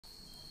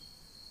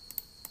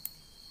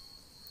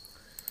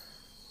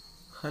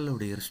Hello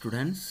dear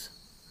students,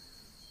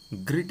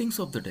 greetings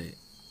of the day.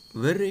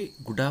 Very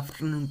good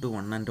afternoon to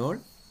one and all.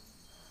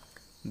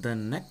 The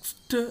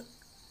next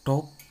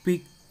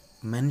topic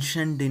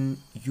mentioned in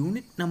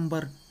unit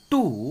number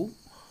 2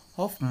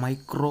 of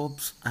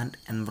microbes and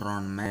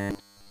environment,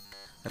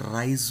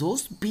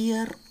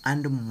 rhizosphere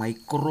and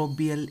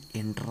microbial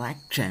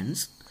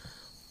interactions,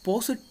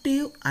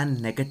 positive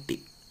and negative.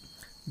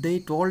 They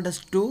told us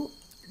to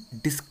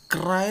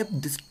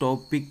describe this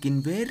topic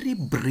in very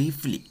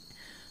briefly,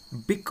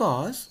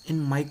 because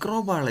in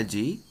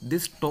microbiology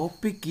this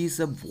topic is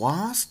a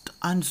vast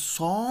and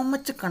so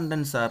much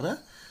contents are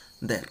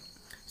there.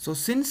 So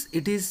since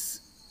it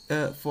is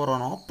for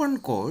an open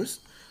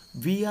course,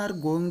 we are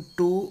going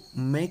to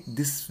make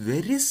this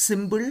very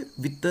simple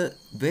with a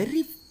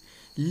very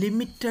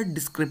limited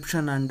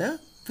description and a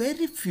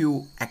very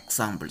few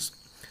examples.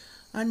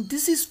 And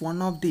this is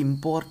one of the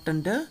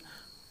important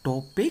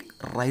topic,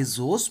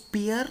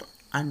 rhizosphere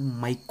and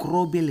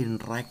microbial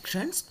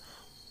interactions,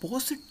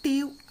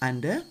 positive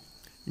and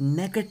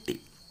negative.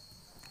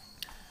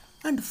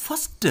 And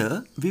first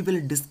we will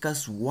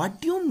discuss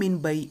what do you mean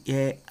by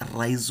a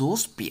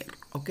rhizosphere.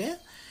 Okay,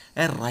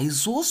 a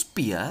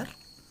rhizosphere,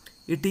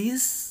 it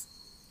is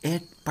a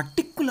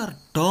particular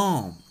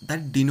term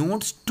that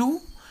denotes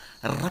to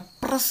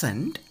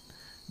represent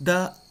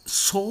the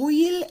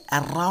soil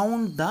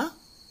around the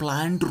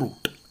plant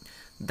root.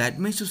 That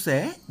means to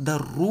say the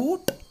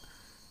root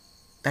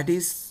that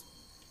is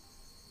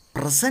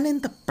present in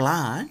the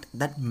plant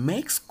that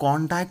makes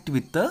contact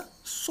with the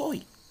soil.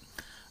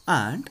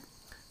 And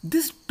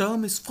this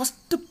term is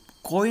first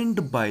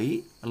coined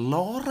by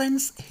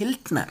Lawrence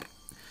Hiltner,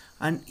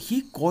 and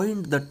he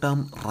coined the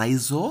term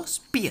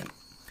rhizosphere.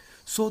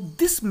 So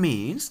this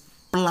means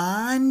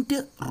plant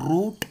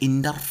root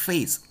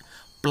interface,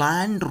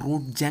 plant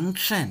root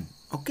junction.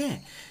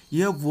 Okay,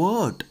 a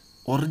word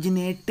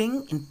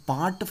originating in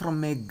part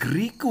from a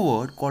Greek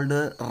word called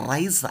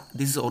rhiza.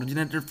 This is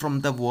originated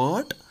from the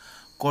word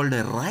called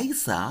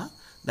rhiza,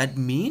 that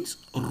means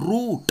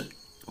root.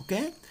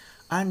 Okay,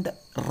 and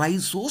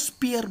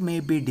rhizosphere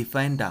may be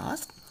defined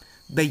as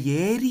the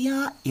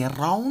area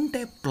around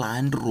a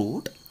plant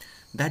root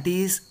that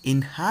is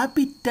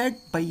inhabited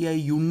by a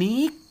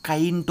unique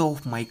kind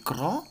of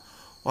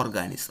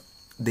microorganism.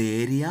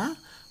 The area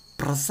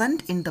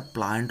present in the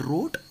plant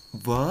root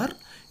where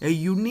a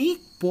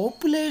unique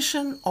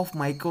population of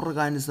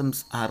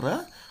microorganisms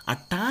are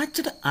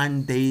attached,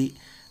 and they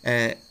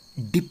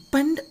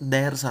depend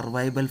their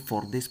survival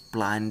for this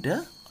plant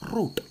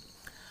root.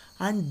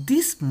 And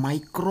these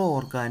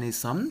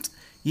microorganisms,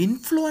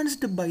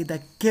 influenced by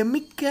the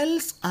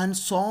chemicals and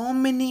so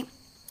many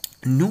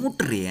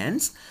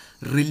nutrients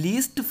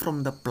released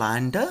from the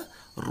plant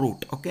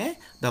root, okay,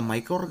 the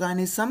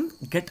microorganism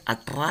get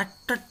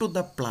attracted to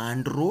the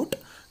plant root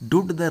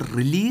due to the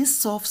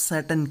release of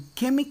certain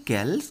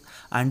chemicals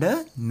and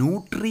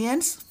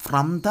nutrients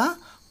from the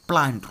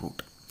plant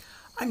root.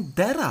 And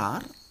there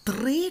are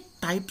three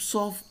types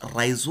of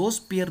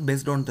rhizosphere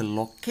based on the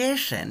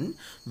location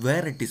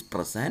where it is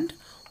present.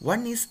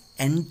 One is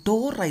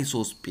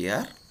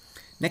endorhizosphere,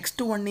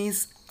 next one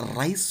is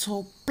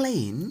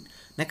rhizoplane,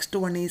 next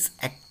one is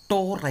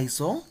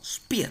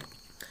ectorhizosphere.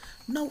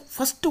 Now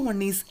first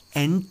one is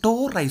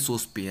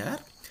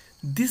endorhizosphere.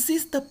 This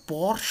is the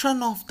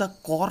portion of the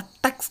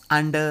cortex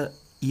and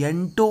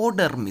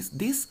endodermis.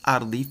 These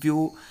are the, if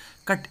you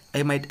cut,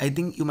 I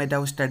think you might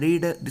have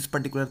studied this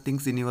particular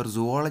things in your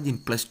zoology in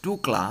 +2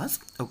 class.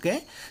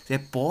 Okay, so a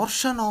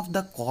portion of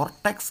the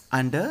cortex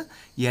and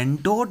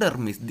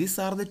endodermis. These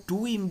are the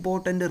two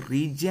important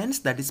regions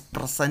that is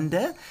present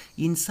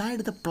inside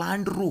the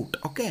plant root.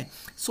 Okay,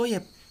 so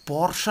a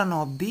portion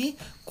of the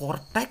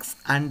cortex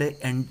and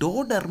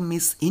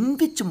endodermis in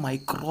which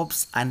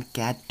microbes and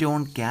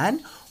cation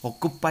can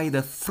occupy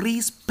the free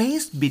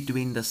space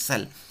between the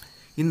cell.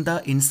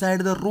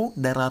 Inside the root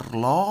there are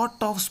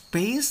lot of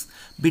space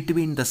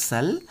between the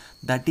cell,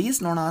 that is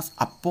known as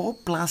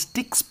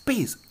apoplastic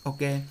space.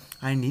 Okay,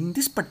 and in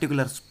this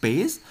particular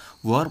space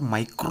where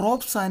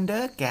microbes and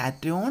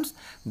cations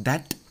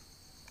that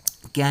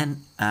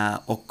can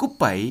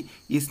occupy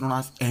is known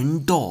as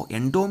endo.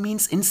 Endo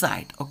means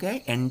inside.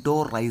 Okay,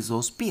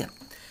 endorhizosphere.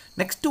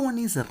 Next one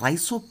is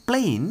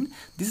rhizoplane.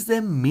 This is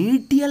a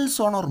medial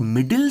zone or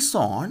middle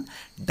zone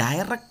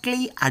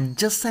directly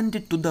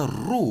adjacent to the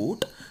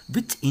root,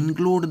 which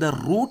include the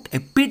root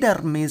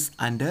epidermis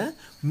and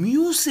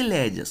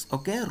mucilages.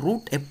 Okay,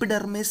 root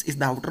epidermis is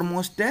the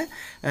outermost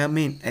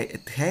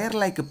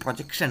hair-like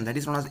projection, that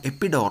is known as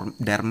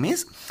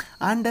epidermis,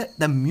 and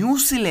the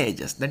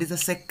mucilages, that is the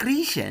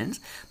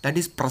secretions that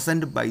is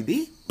present by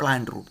the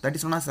plant root, that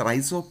is known as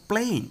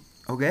rhizoplane.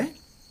 Okay,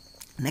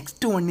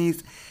 next one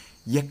is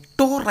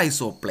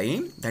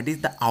ectorhizoplane, that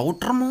is the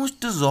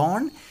outermost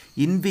zone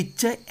in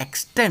which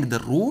extend the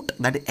root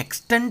that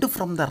extend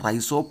from the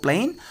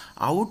rhizoplane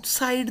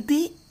outside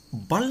the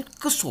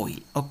bulk soil.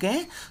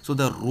 Okay, so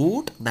the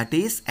root that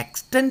is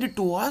extended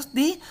towards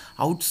the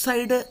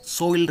outside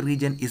soil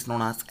region is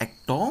known as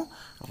ector,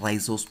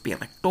 rhizosphere.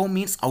 Ecto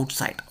means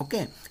outside,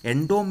 okay,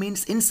 endo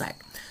means inside.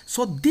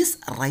 So this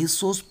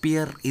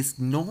rhizosphere is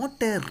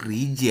not a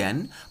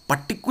region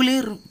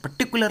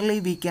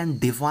particularly we can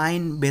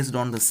define based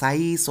on the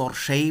size or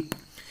shape.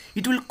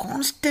 It will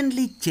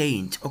constantly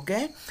change,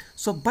 okay.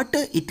 So but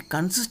it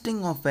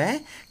consisting of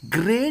a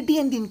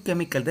gradient in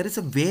chemical, there is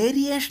a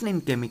variation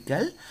in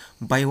chemical,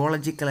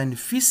 biological and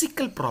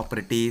physical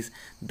properties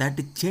that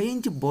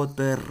change both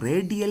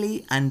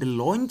radially and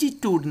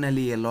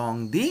longitudinally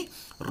along the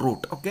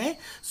route, okay.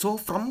 So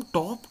from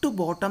top to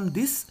bottom,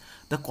 this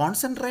the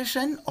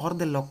concentration or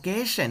the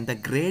location, the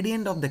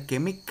gradient of the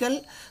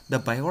chemical, the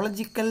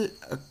biological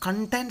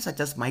content such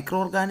as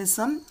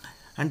microorganism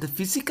and the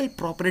physical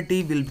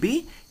property will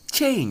be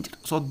changed.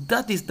 So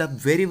that is the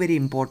very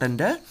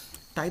important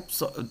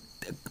types of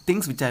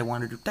things which I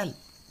wanted to tell.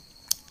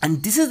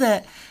 And this is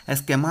a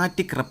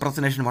schematic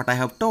representation what I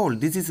have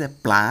told. This is a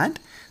plant.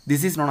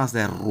 This is known as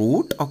the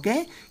root,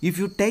 okay. If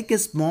you take a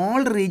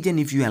small region,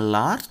 if you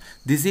enlarge,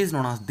 this is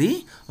known as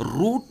the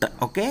root,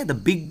 okay, the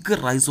big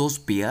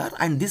rhizosphere,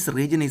 and this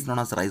region is known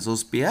as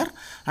rhizosphere.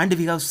 And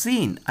we have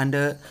seen, and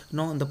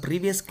in the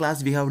previous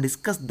class we have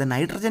discussed the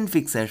nitrogen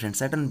fixation,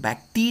 certain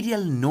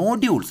bacterial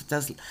nodules such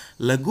as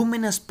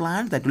leguminous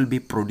plant that will be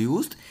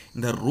produced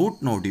in the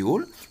root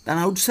nodule. Then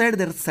outside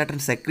there is certain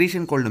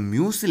secretion called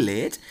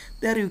mucilage.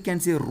 There you can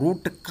see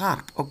root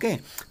carp, okay.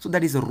 So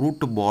that is a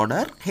root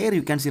border. Here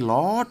you can see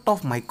lot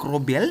of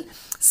microbial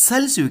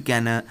cells you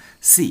can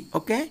see,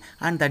 okay,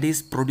 and that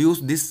is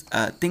produced, these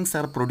things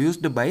are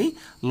produced by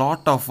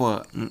lot of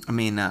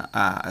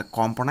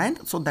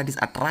component. So that is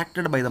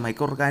attracted by the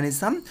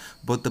microorganism,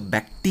 both the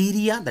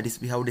bacteria, that is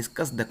we have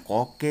discussed the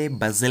cocci,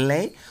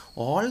 bacilli,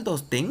 all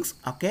those things,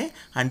 okay,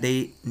 and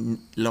they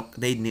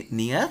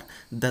near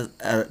the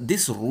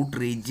this root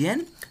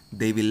region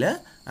they will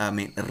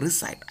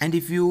reside. And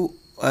if you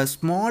a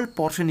small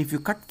portion, if you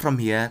cut from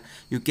here,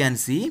 you can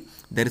see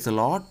there is a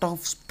lot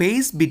of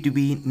space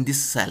between these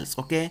cells,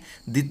 okay.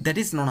 That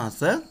is known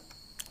as a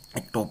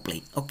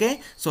ectoplane, okay.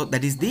 So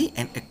that is the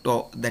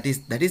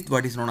that is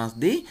what is known as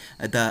the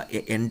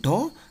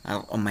endo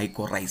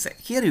mycorrhizae.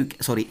 Here you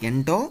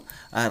endo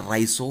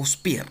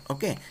rhizosphere,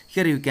 okay.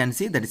 Here you can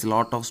see that is a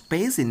lot of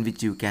space in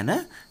which you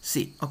can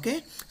see,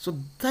 okay. So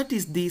that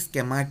is the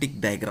schematic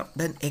diagram.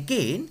 Then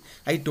again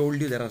I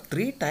told you there are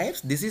three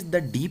types. This is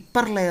the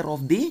deeper layer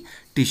of the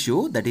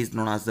tissue, that is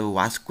known as the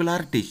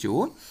vascular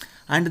tissue,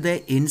 and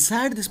the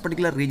inside this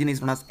particular region is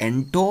known as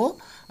endo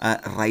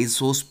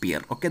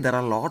rhizosphere, okay. There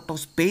are a lot of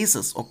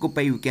spaces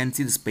occupy, you can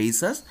see the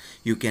spaces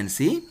you can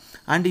see,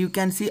 and you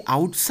can see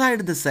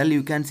outside the cell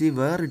you can see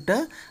where it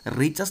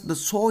reaches the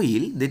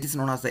soil, that is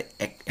known as the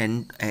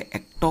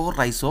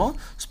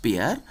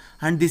ectorhizosphere,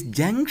 and this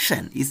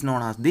junction is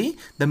known as the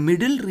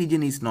middle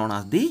region is known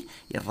as the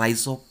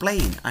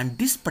rhizoplane, and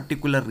this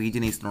particular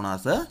region is known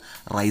as a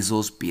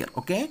rhizosphere,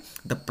 okay.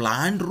 The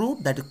plant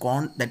root that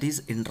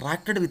is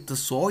interacted with the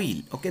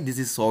soil, okay, this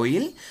is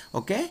soil,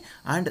 okay,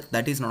 and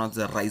that is known as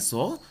the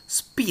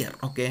rhizosphere,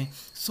 okay.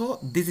 So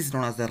this is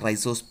known as the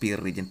rhizosphere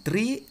region.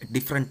 Three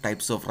different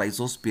types of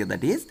rhizosphere,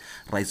 that is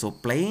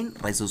rhizoplane,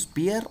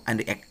 rhizosphere, and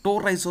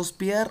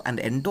ectorhizosphere and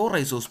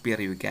endorhizosphere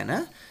you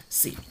can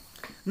see.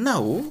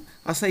 Now,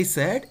 as I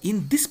said,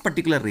 in this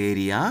particular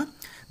area,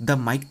 the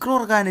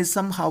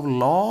microorganism have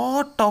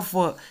lot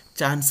of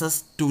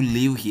chances to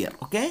live here,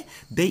 okay.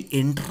 They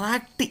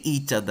interact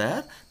each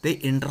other, they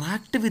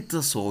interact with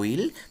the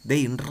soil,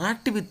 they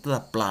interact with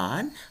the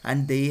plant,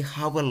 and they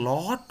have a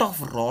lot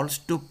of roles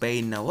to play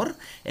in our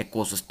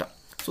ecosystem.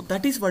 So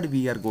that is what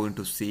we are going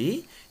to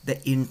see, the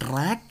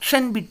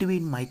interaction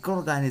between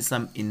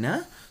microorganism in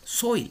a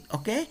soil,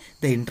 okay.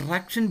 The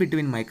interaction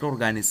between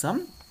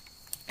microorganism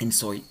in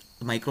soil.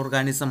 The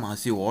microorganism,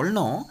 as you all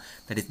know,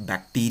 that is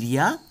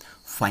bacteria,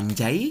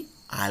 fungi,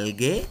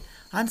 algae,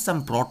 and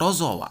some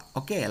protozoa,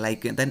 okay.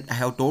 Like then I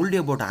have told you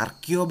about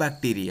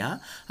archaeobacteria,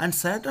 and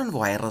certain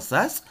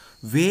viruses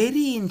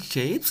vary in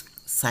shapes,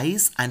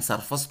 size and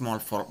surface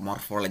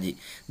morphology.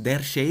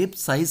 Their shape,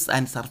 size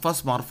and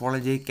surface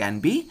morphology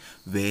can be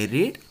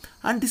varied,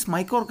 and these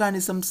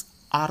microorganisms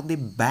are the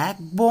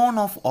backbone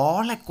of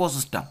all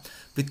ecosystem.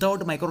 Without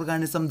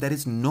microorganism, there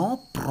is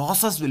no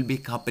process will be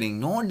happening,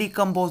 no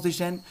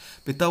decomposition.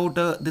 Without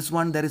this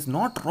one, there is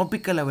no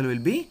tropical level will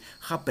be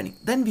happening.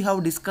 Then we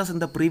have discussed in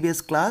the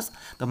previous class,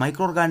 the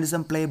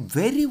microorganism play a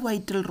very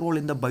vital role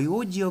in the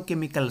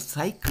biogeochemical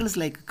cycles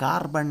like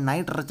carbon,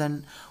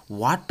 nitrogen,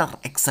 water,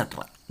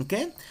 etc.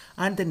 Okay,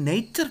 and the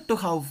nature to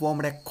have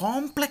formed a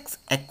complex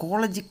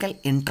ecological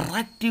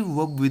interactive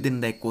web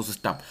within the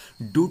ecosystem.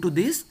 Due to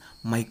this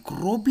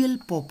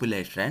microbial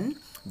population,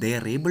 they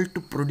are able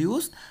to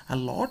produce a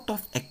lot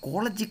of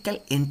ecological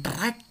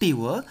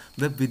interactive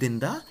web within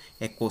the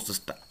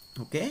ecosystem,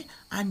 okay.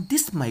 And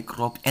this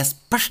microbe,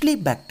 especially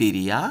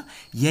bacteria,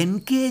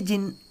 engage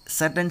in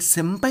certain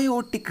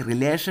symbiotic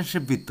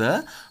relationship with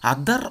the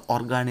other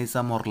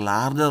organism or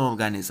larger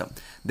organism.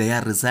 They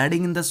are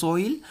residing in the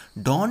soil.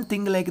 Don't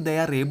think like they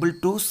are able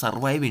to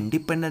survive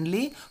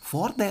independently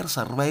for their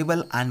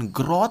survival and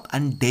growth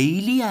and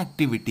daily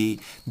activity,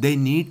 they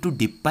need to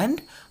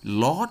depend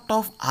lot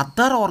of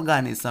other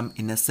organisms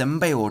in a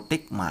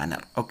symbiotic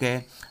manner.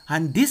 Okay,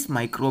 and these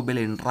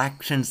microbial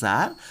interactions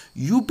are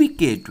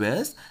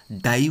ubiquitous,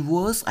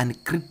 diverse,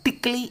 and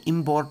critically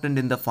important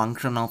in the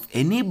function of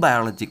any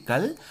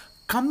biological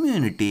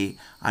community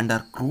and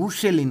are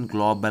crucial in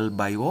global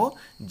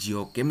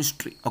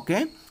biogeochemistry.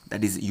 Okay,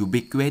 that is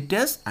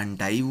ubiquitous and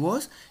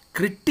diverse,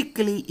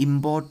 critically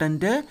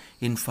important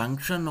in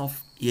function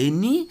of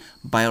any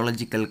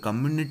biological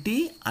community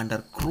and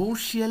are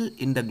crucial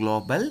in the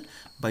global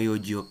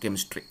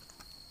biogeochemistry.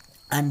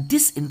 And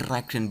this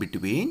interaction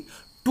between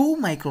two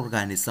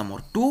microorganisms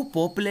or two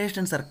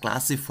populations are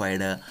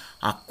classified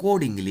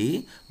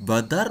accordingly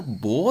whether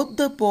both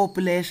the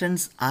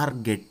populations are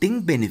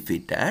getting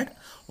benefited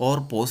or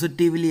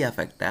positively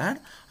affected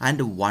and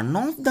one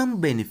of them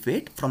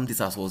benefit from this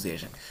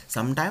association.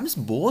 Sometimes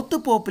both the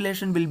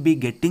population will be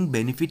getting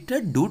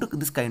benefited due to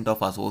this kind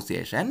of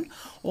association,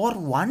 or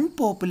one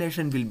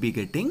population will be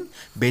getting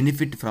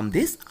benefit from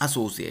this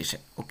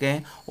association.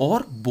 Okay,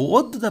 or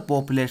both the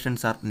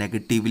populations are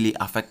negatively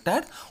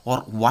affected, or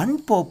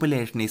one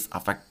population is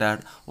affected,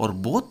 or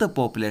both the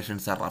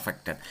populations are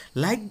affected.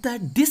 Like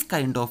that, this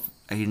kind of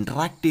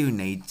interactive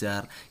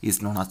nature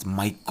is known as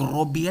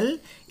microbial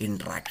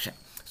interaction.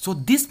 So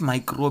this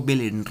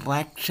microbial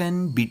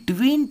interaction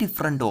between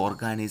different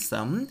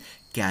organisms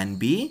can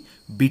be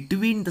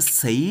between the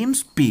same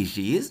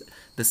species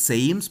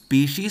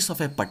of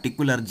a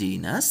particular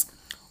genus,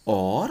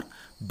 or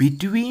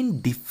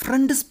between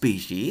different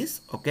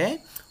species,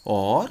 okay,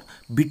 or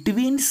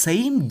between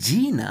same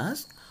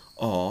genus,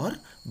 or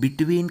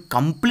between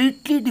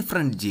completely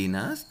different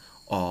genus,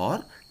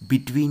 or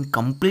between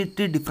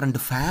completely different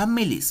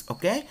families.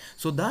 Okay,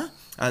 so the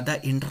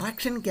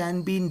interaction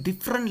can be in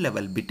different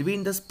level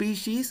between the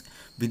species,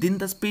 within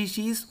the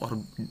species, or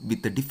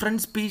with the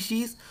different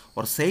species,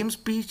 or same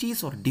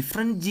species, or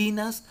different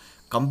genus,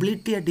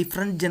 completely a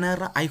different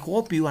genera. I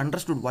hope you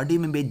understood what do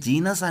you mean by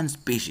genus and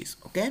species.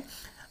 Okay,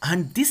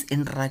 and these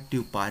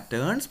interactive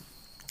patterns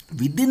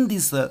within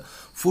these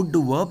food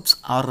webs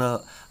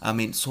or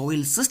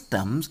soil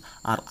systems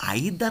are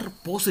either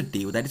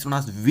positive, that is known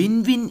as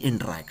win-win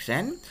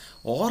interaction,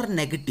 or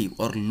negative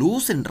or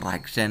loose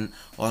interaction,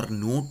 or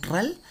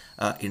neutral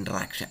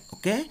interaction.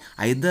 Okay,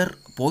 either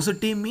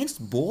positive means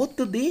both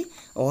the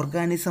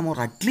organism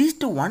or at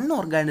least one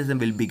organism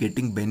will be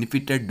getting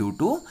benefited due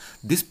to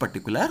this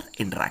particular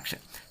interaction.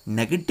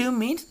 Negative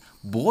means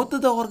both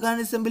the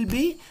organism will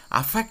be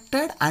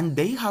affected and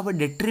they have a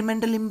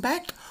detrimental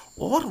impact,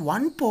 or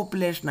one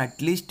population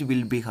at least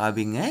will be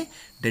having a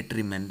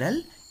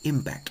detrimental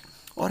impact.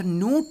 Or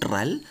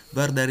neutral,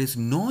 where there is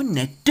no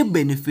net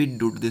benefit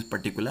due to this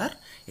particular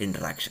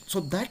interaction. So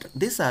that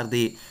these are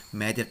the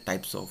major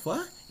types of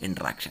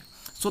interaction.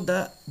 So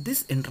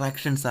these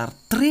interactions are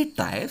three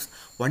types.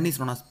 One is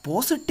known as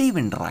positive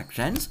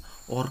interactions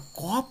or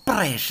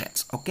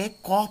cooperations. Okay,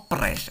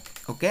 cooperation.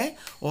 Okay,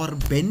 or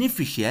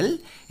beneficial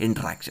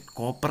interaction.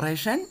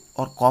 Cooperation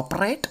or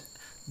cooperate,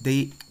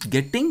 they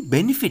getting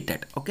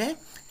benefited. Okay,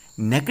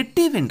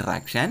 negative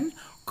interaction,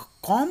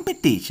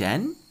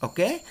 competition.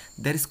 Okay,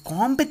 there is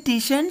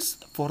competitions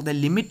for the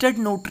limited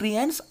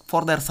nutrients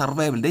for their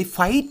survival. They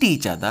fight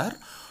each other,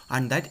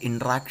 and that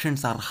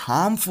interactions are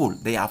harmful.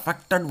 They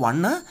affected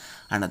one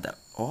another.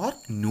 Or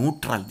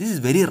neutral, this is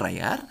very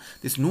rare.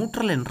 These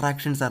neutral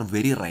interactions are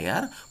very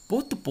rare.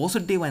 Both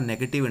positive and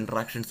negative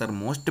interactions are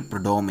most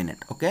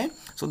predominant. Okay,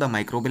 so the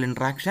microbial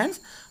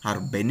interactions are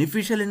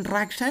beneficial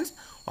interactions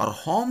or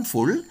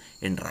harmful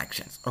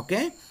interactions.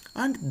 Okay,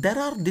 and there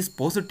are these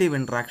positive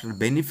interactions.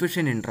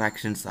 Beneficial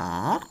interactions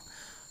are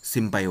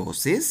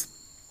symbiosis,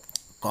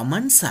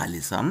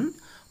 commensalism,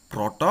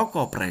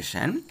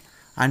 protocooperation,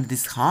 and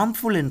these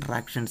harmful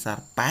interactions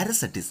are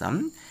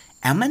parasitism,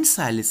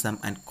 amensalism,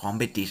 and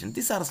competition.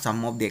 These are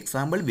some of the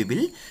examples we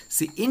will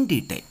see in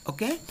detail.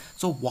 Okay,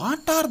 so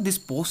what are these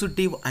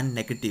positive and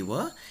negative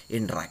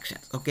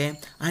interactions? Okay,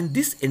 and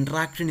this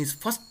interaction is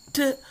first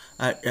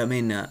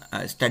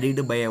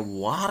studied by a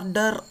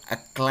Warder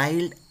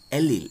Clyde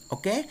allele.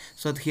 Okay,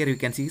 so here you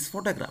can see his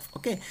photograph.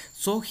 Okay,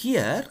 so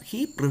here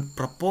he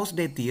proposed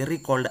a theory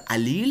called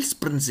alleles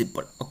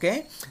principle.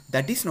 Okay,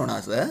 that is known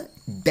as a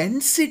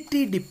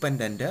density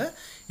dependent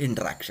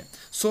interaction.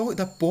 So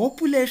the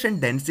population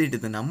density,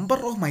 the number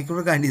of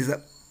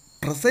microorganisms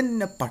present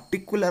in a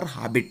particular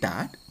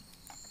habitat,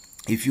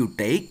 if you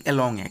take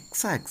along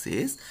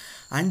x-axis,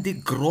 and the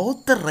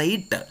growth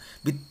rate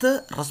with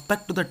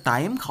respect to the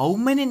time, how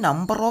many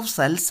number of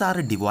cells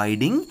are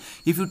dividing,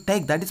 if you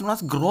take, that is known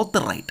as growth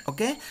rate.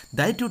 Okay,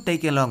 that you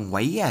take along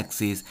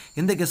y-axis.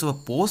 In the case of a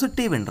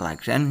positive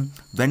interaction,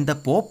 when the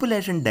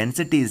population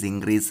density is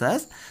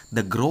increases,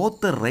 the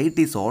growth rate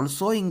is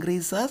also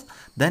increases.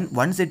 Then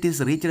once it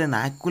is reached an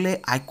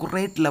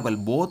accurate level,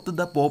 both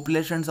the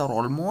populations are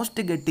almost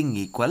getting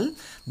equal,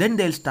 then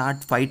they'll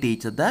start fight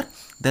each other.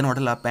 Then what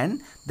will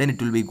happen? Then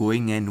it will be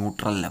going a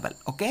neutral level.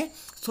 Okay,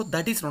 so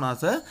that is known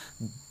as a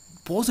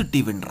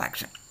positive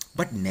interaction.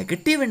 But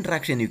negative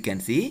interaction, you can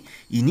see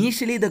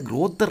initially the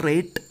growth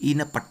rate in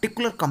a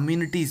particular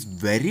community is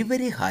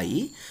very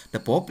high. The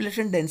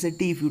population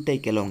density if you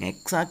take along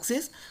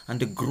x-axis and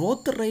the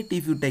growth rate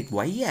if you take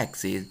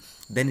y-axis,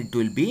 then it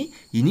will be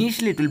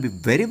initially it will be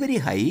very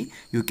high.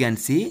 You can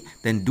see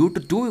then due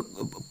to two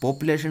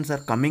populations are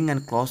coming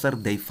and closer,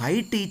 they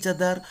fight each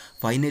other.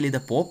 Finally the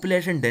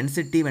population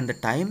density, when the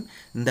time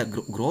the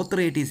growth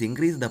rate is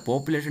increased, the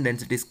population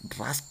density is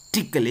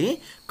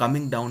drastically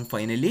coming down.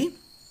 Finally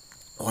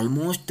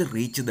almost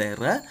reach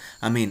their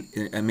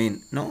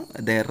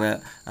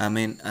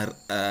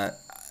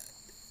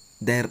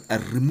their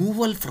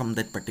removal from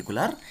that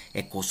particular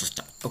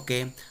ecosystem.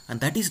 Okay, and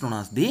that is known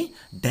as the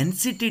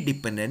density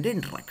dependent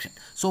interaction.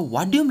 So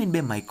what do you mean by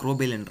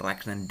microbial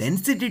interaction? And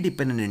density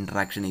dependent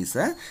interaction is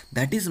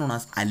that is known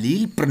as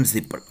allele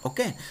principle.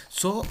 Okay,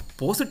 so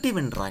positive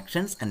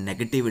interactions and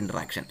negative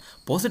interaction.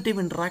 Positive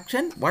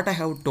interaction, what I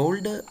have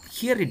told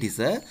here, it is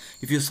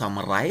if you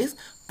summarize,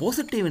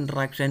 positive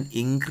interaction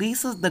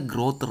increases the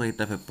growth rate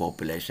of a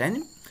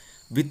population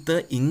with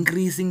the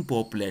increasing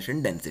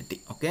population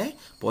density. Okay,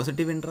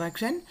 positive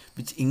interaction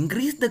which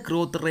increase the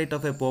growth rate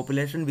of a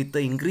population with the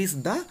increase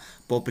the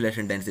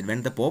population density.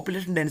 When the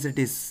population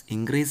density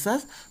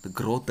increases, the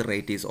growth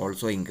rate is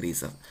also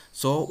increases.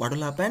 So what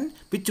will happen?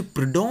 Which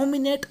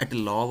predominate at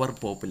lower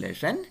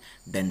population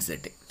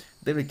density.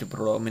 Which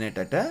predominate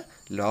at a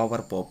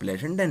lower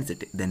population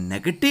density. The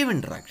negative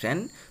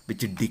interaction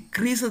which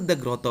decreases the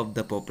growth of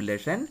the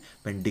population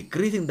when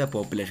decreasing the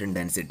population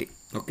density.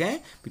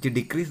 Okay, which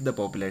decreases the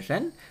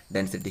population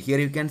density. Here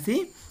you can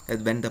see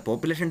that when the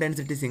population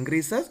density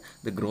increases,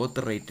 the growth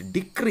rate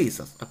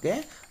decreases.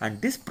 Okay,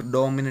 and this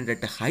predominate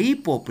at a high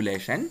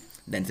population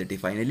density.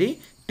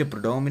 Finally to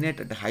predominate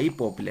at a high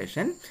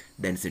population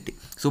density.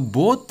 So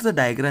both the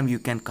diagram you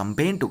can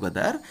combine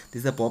together.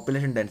 This is a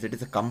population density,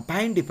 is a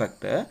combined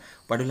effect.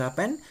 What will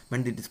happen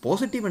when it is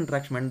positive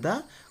interaction? When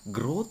the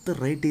growth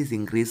rate is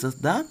increases,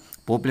 the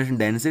population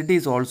density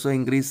is also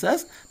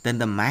increases, then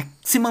the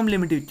maximum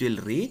limit which will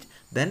reach,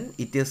 then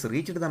it has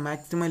reached the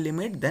maximum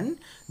limit, then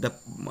the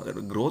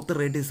growth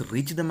rate is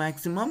reached the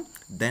maximum,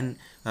 then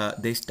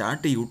they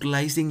start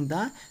utilizing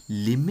the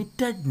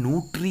limited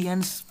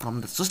nutrients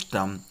from the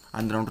system.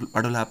 And then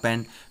what will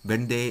happen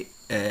when they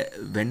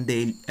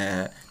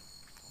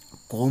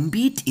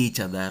compete each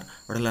other?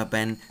 What will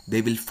happen?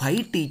 They will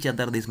fight each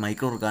other. This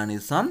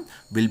microorganism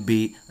will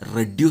be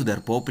reduced.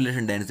 Their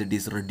population density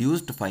is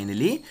reduced.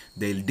 Finally,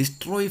 they will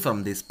destroy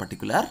from this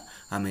particular,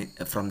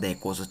 from the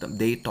ecosystem.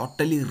 They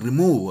totally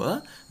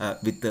remove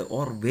with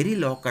or very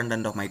low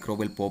content of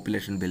microbial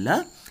population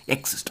will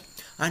exist.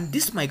 And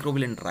this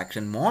microbial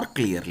interaction more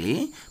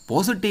clearly,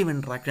 positive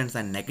interactions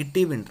and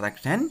negative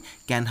interaction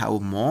can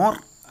have more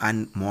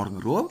and more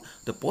growth.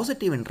 The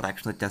positive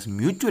interactions such as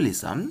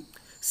mutualism,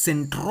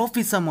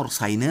 centrophism or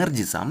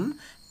synergism,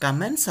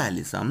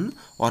 commensalism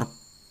or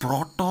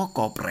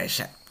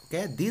proto-cooperation.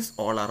 Okay, these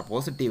all are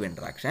positive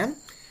interaction.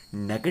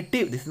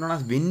 Negative, this is known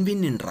as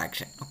win-win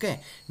interaction. Okay,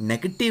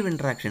 negative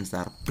interactions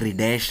are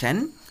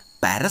predation,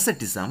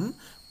 parasitism,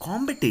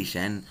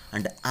 competition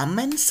and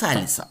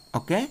amensalism.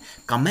 Okay,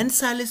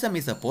 commensalism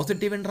is a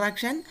positive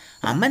interaction,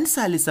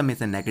 amensalism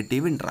is a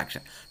negative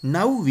interaction.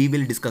 Now we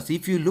will discuss.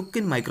 If you look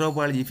in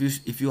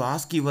microbiology, if you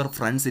ask your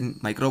friends in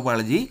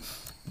microbiology,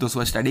 those who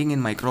are studying in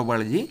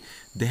microbiology,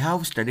 they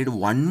have studied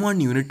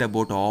one unit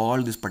about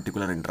all this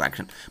particular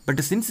interaction.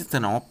 But since it's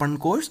an open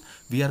course,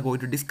 we are going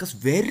to discuss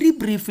very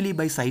briefly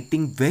by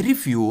citing very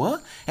few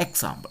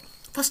examples.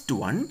 First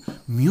one,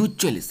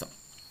 mutualism.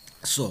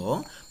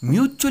 So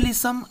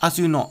mutualism, as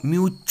you know,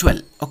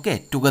 mutual,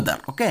 okay, together,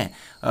 okay,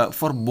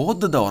 for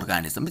both the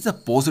organisms, it's a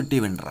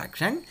positive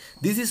interaction.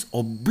 This is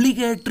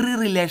obligatory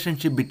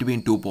relationship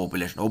between two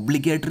populations.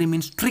 Obligatory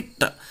means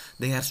strict.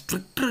 They are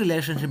strict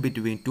relationship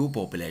between two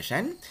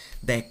populations.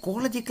 The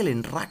ecological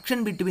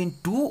interaction between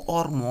two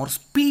or more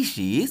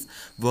species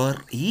where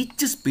each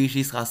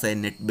species has a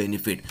net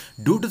benefit.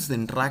 Due to this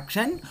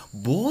interaction,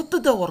 both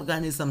the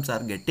organisms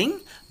are getting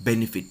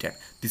benefited.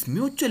 This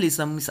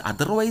mutualism is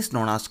otherwise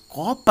known as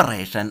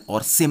cooperation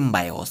or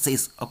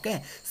symbiosis.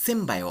 Okay,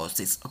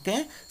 symbiosis.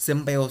 Okay,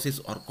 symbiosis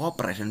or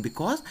cooperation,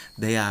 because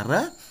they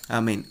are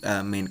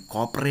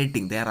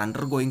cooperating. They are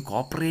undergoing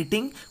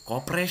cooperation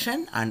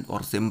and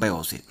or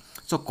symbiosis.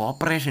 So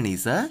cooperation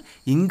is a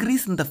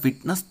increase in the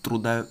fitness through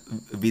the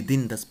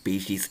within the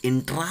species,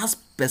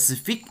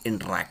 intraspecific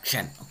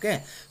interaction.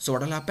 Okay, so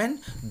what will happen?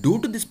 Due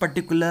to this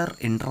particular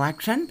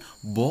interaction,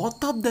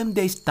 both of them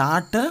they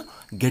start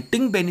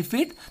getting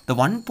benefit. The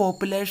one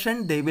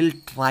population, they will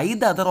try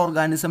the other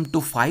organism to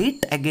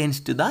fight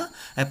against a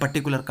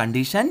particular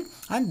condition,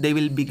 and they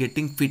will be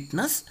getting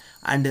fitness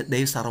and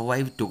they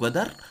survive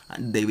together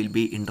and they will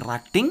be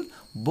interacting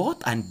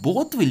both, and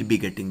both will be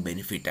getting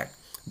benefited.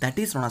 That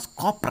is known as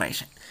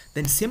cooperation.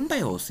 Then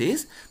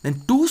symbiosis,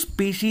 then two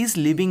species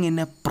living in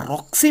a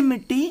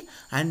proximity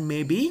and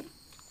maybe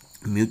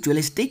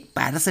mutualistic,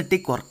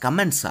 parasitic or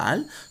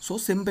commensal. So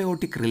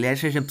symbiotic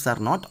relationships are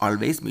not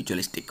always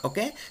mutualistic.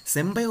 Okay,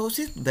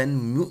 symbiosis,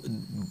 then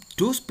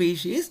two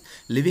species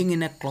living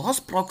in a close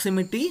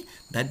proximity,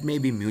 that may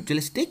be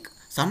mutualistic.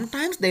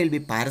 Sometimes they will be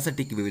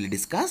parasitic, we will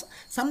discuss.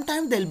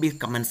 Sometimes they will be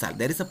commensal.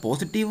 There is a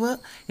positive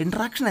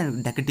interaction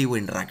and negative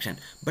interaction,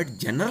 but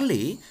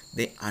generally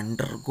they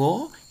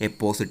undergo a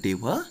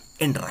positive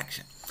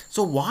interaction.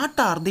 So what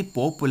are the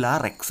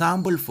popular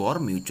example for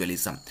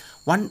mutualism?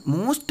 One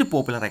most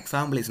popular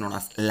example is known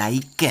as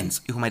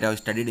lichens. You might have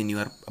studied in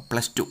your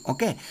 +2.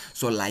 Okay,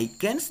 so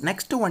lichens.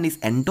 Next one is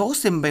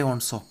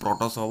endosymbionts of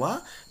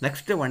protozoa.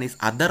 Next one is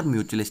other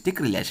mutualistic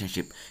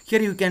relationship.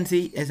 Here you can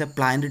see as a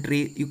plant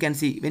tree. You can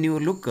see when you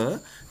look,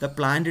 the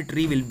plant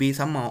tree will be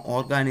some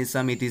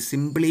organism. It is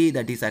simply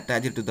that is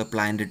attached to the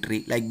plant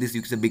tree. Like this,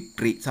 it's a big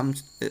tree, some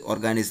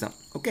organism.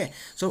 Okay,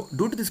 so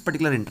due to this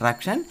particular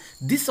interaction,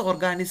 this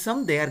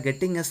organism, they are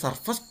getting a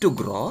surface to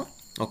grow.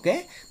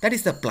 Okay, that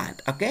is the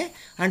plant. Okay,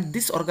 and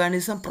this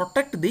organism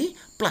protect the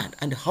plant.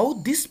 And how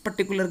this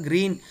particular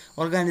green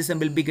organism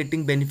will be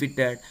getting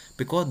benefited?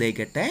 Because they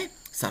get a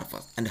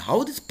surface. And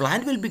how this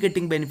plant will be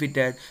getting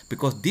benefited?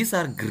 Because these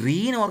are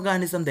green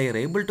organisms, they are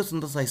able to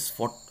synthesize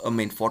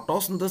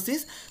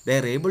photosynthesis. They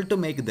are able to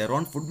make their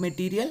own food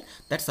material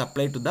that's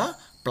applied to the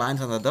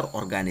plants and other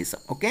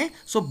organism. Okay,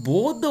 so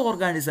both the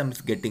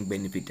organisms getting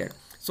benefited.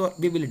 So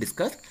we will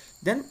discuss.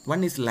 Then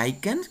one is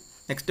lichens.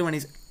 Next one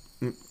is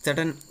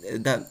certain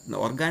the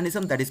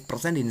organism that is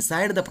present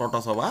inside the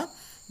protozoa.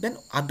 Then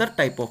other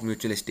type of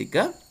mutualistic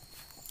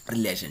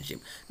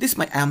relationship. This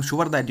I am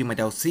sure that you might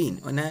have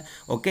seen in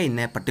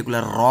a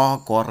particular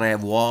rock or a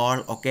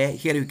wall. Okay,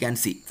 here you can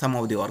see some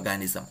of the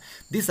organism.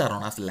 These are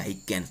known as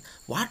lichens.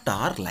 What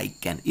are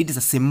lichens? It is a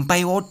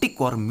symbiotic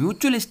or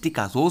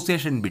mutualistic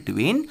association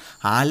between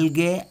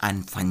algae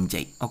and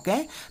fungi.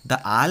 Okay,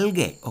 the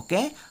algae,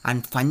 okay,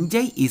 and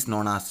fungi is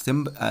known as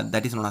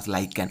that is known as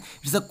lichen.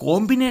 It is a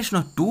combination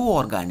of two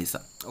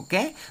organisms.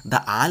 Okay, the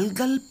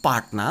algal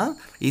partner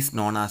is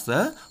known as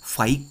a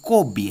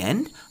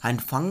phycobiont and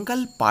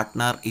fungal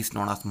partner is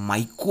known as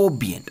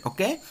mycobiont.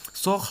 Okay,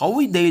 so how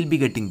they will be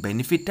getting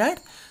benefited?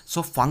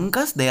 So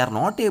fungus, they are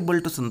not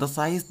able to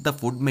synthesize the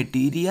food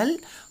material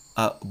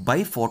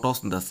by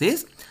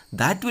photosynthesis.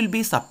 That will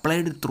be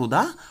supplied through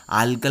the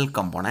algal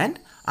component.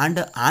 And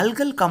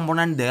algal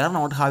component, they are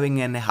not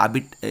having an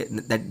habit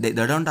that they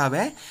don't have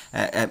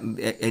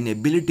an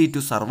ability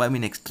to survive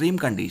in extreme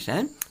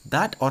condition,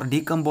 that or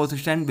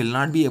decomposition will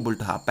not be able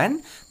to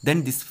happen.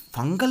 Then this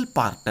fungal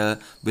part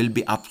will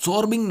be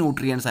absorbing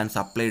nutrients and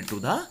supplied to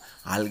the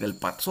algal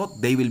part. So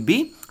they will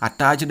be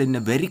attached in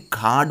a very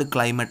hard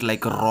climate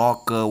like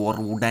rock or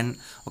wooden.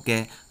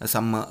 Okay,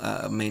 some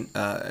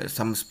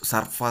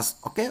surface.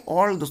 Okay,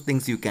 all those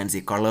things you can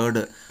see,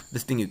 colored,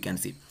 this thing you can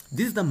see.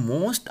 This is the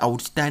most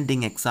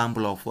outstanding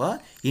example of a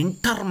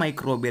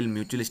intermicrobial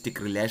mutualistic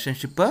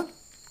relationship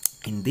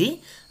in the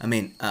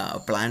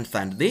plants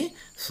and the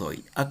soil.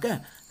 Okay,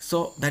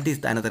 so that is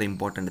another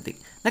important thing.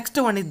 Next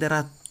one is there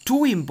are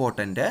two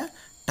important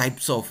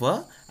types of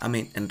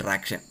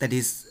interaction. That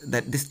is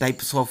that these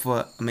types of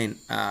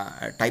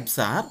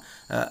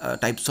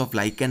types of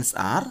lichens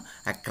are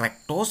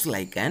cractose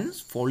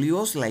lichens,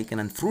 foliose lichen,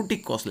 and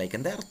fruticose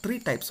lichen. There are three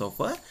types of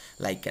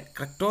lichen.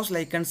 Cractose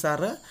lichens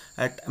are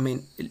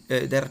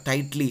they are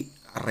tightly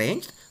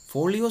arranged.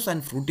 Foliose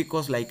and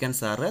fruticose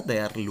lichens are they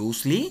are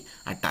loosely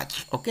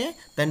attached. Okay,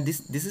 then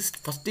this is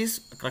first is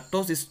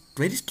cractose is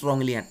very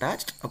strongly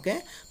attached.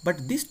 Okay,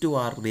 but these two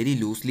are very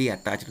loosely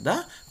attached to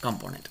the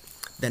component.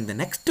 Then the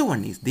next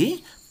one is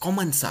the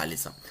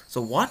commensalism.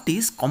 So what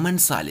is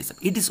commensalism?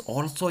 It is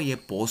also a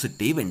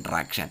positive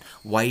interaction.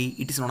 Why?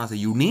 It is known as a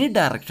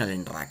unidirectional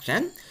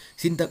interaction.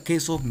 In the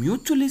case of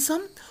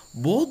mutualism,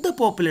 both the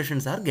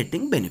populations are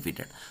getting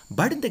benefited.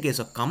 But in the case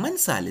of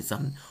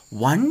commensalism,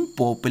 one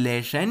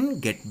population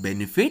get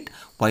benefit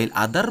while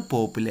other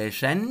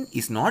population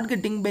is not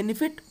getting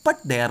benefit, but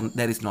there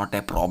is not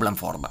a problem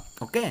for them.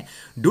 Okay,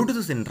 due to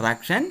this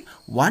interaction,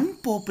 one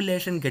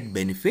population get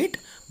benefit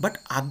but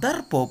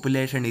other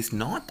population is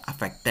not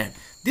affected.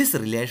 This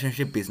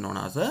relationship is known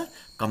as a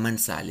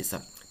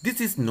commensalism. This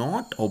is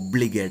not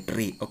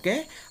obligatory.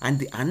 Okay, and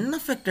the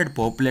unaffected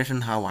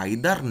population have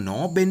either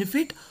no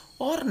benefit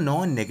or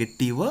no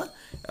negative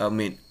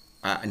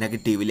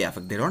negatively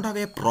affect. They don't have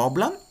a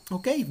problem.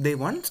 Okay, if they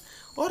want,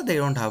 or they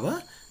don't have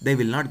a, they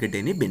will not get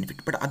any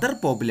benefit, but other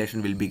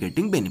population will be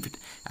getting benefit.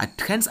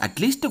 Hence at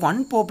least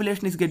one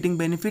population is getting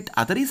benefit,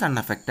 other is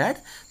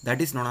unaffected.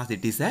 That is known as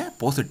it is a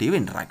positive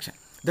interaction.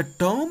 The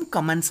term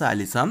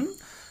commensalism,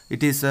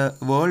 it is a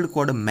word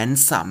called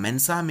mensa.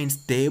 Mensa means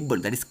table,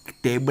 that is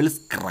table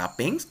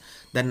scrapings.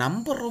 The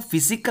number of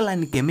physical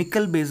and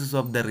chemical basis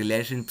of the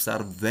relationships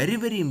are very,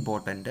 very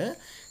important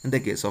in the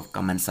case of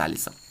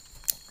commensalism.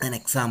 An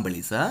example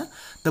is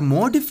the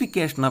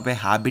modification of a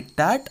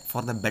habitat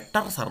for the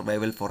better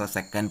survival for a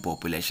second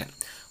population.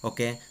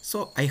 Okay,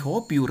 so I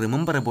hope you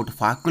remember about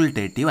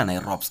facultative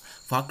anaerobes.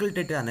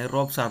 Facultative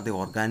anaerobes are the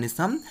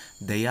organism.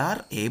 They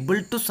are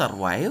able to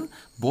survive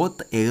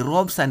both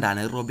aerobes and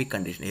anaerobic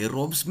conditions.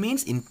 Aerobes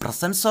means in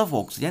presence of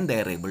oxygen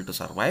they are able to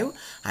survive.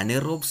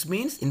 Anaerobes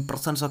means in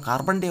presence of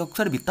carbon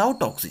dioxide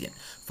without oxygen.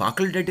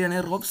 Facultative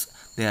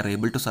anaerobes, they are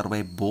able to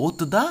survive both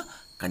the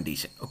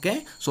condition.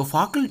 Okay, so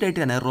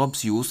facultative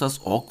anaerobes uses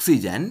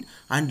oxygen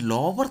and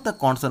lower the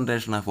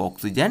concentration of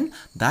oxygen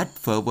that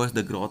favors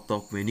the growth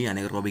of many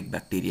anaerobic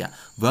bacteria.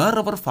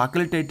 Wherever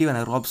facultative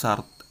anaerobes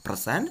are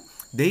present,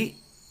 they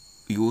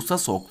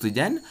uses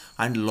oxygen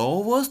and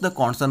lowers the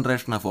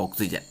concentration of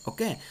oxygen.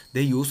 Okay,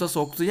 they uses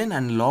oxygen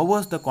and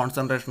lowers the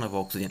concentration of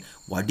oxygen.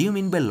 What do you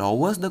mean by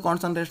lowers the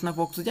concentration of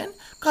oxygen?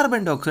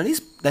 Carbon dioxide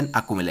is then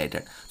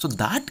accumulated. So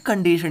that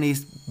condition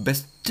is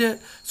best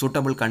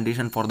suitable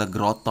condition for the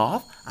growth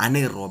of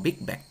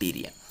anaerobic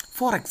bacteria.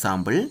 For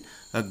example,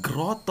 a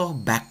growth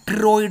of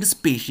bacteroid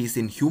species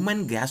in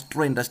human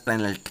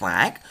gastrointestinal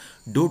tract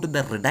due to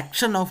the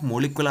reduction of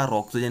molecular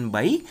oxygen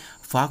by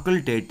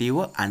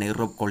facultative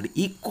anaerobe called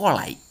E.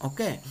 coli.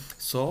 Okay,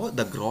 so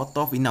the growth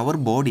of in our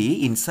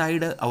body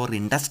inside our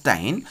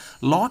intestine,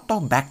 lot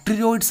of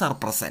bacteroids are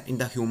present in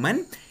the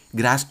human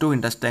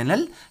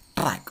gastrointestinal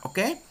tract.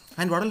 Okay,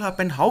 and what will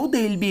happen? How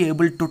they will be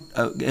able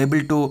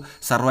to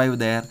survive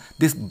there?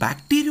 These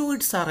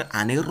bacteroids are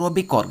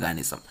anaerobic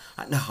organism,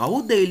 and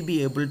how they will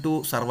be able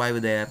to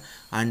survive there?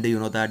 And you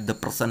know that the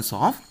presence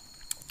of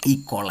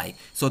E. coli.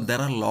 So there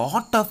are a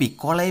lot of E.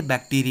 coli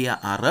bacteria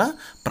are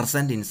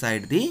present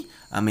inside the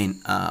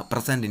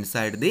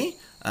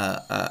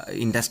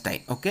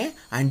intestine. Okay,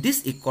 and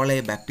this E.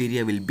 coli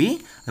bacteria will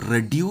be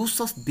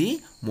reduces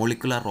the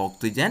molecular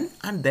oxygen,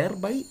 and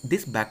thereby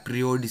this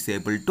bacteroid is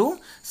able to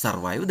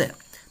survive there.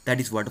 That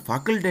is what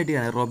facultative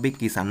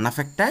anaerobic is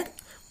unaffected.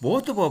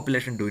 Both the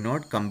population do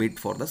not compete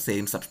for the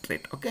same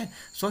substrate. Okay,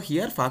 so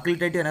here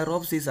facultative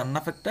anaerobes is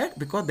unaffected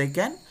because they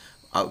can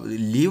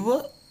live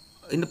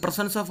in the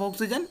presence of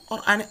oxygen or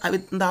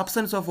in the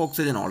absence of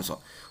oxygen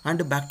also, and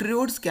the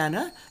bacteroids can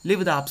live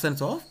in the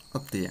absence of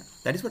oxygen.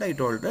 That is what I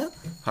told.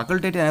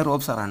 Facultative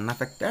anaerobes are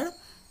unaffected,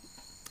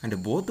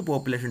 and both the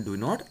population do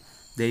not,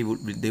 they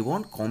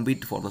won't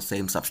compete for the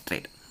same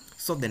substrate.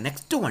 So the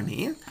next one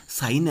is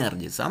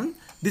synergism.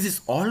 This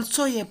is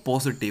also a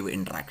positive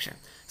interaction.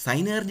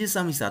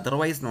 Synergism is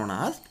otherwise known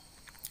as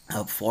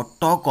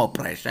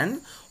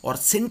photocooperation or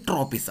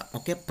syntropism.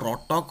 Okay,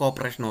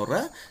 protocooperation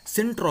or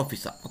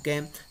syntropism.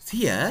 Okay,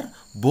 here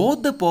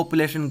both the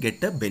population get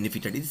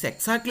benefited. It is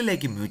exactly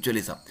like a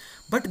mutualism,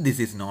 but this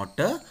is not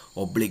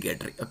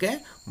obligatory. Okay,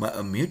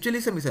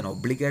 mutualism is an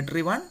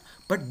obligatory one,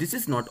 but this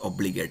is not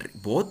obligatory.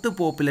 Both the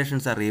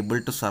populations are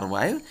able to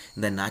survive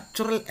in the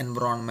natural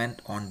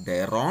environment on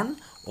their own,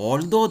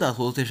 although the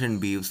association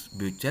gives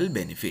mutual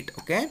benefit.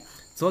 Okay,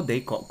 so they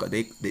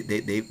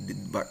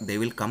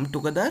will come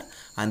together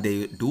and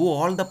they do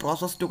all the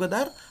process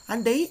together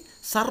and they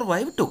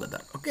survive together.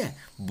 Okay,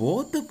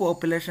 both the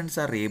populations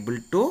are able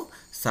to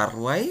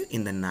survive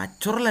in the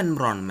natural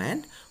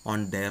environment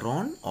on their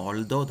own,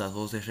 although the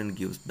association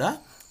gives the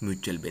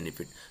mutual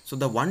benefit. So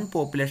the one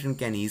population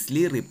can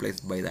easily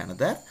replaced by the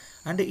another,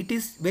 and it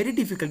is very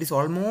difficult. It's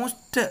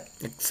almost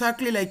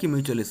exactly like a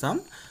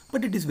mutualism,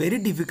 but it is very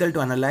difficult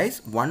to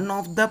analyze one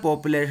of the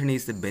population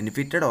is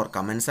benefited or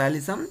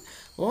commensalism,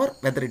 or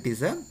whether it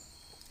is a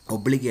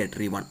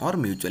obligatory one or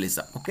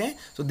mutualism. Okay,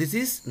 so this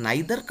is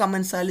neither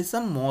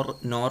commensalism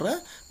nor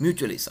a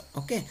mutualism.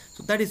 Okay,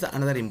 so that is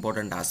another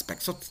important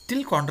aspect. So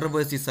still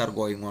controversies are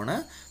going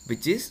on,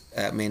 which is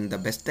the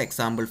best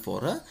example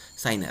for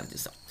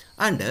synergism.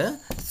 And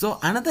so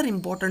another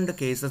important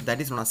case is that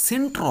is known as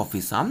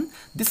syntrophism.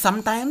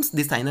 Sometimes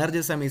the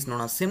synergism is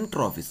known as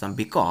syntrophism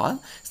because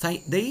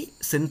the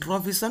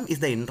syntrophism is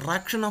the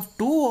interaction of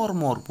two or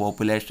more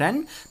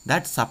population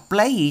that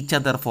supply each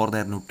other for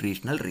their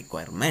nutritional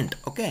requirement.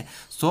 Okay,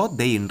 so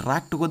they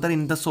interact together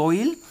in the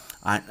soil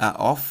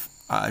of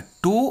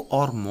two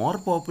or more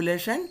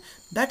population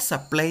that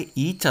supply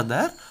each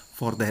other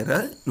for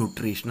their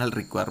nutritional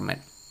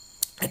requirement.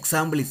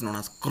 Example is known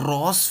as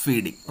cross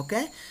feeding.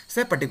 Okay,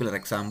 say particular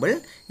example,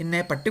 in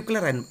a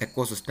particular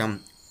ecosystem,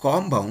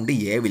 compound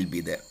A will be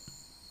there.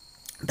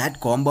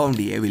 That compound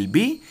A will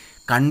be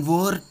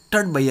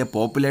converted by a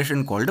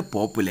population called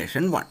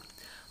population 1,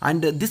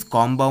 and this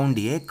compound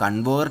A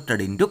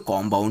converted into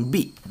compound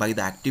B by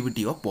the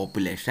activity of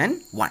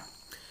population 1.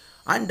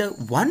 And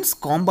once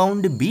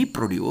compound B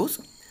produce,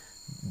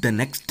 the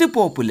next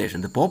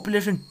population, the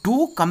population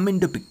 2 come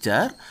into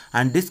picture,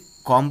 and this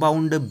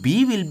compound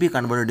B will be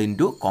converted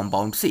into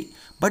compound C.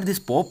 But this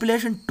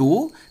population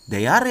 2,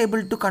 they are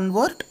able to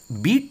convert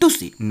B to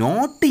C,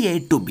 not A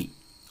to B.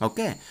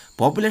 Okay,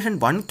 population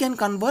 1 can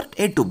convert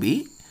A to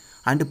B,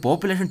 and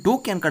population 2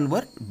 can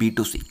convert B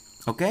to C.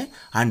 Okay,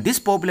 and this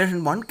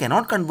population 1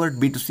 cannot convert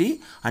B to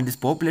C, and this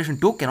population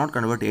 2 cannot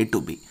convert A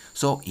to B.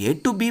 So A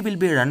to B will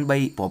be done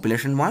by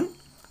population 1,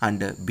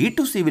 and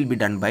B2C will be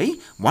done by,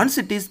 once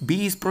it is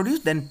B is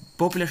produced, then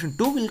population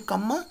 2 will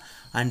come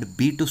and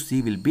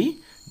B2C will be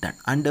done.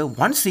 And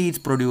once C is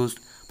produced,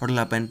 what will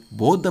happen?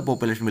 Both the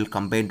population will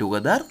combine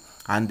together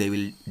and they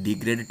will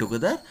degrade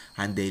together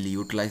and they will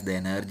utilize the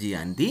energy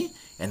and the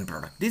end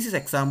product. This is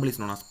example is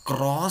known as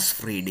cross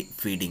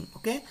feeding.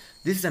 Okay,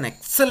 this is an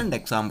excellent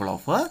example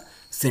of a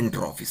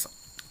syntrophism.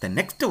 The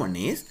next one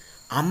is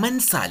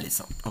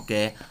amensalism.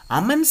 Okay,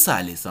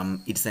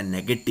 amensalism, it's a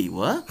negative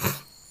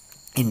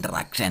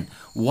interaction.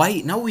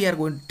 Why? Now we are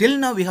going, till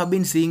now we have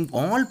been seeing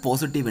all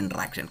positive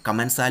interaction: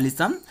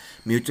 commensalism,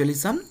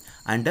 mutualism,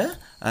 and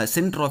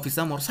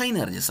syntrophism or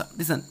synergism.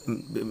 This is a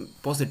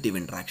positive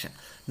interaction.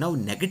 Now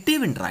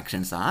negative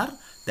interactions are,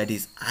 that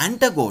is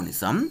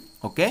antagonism.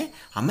 Okay,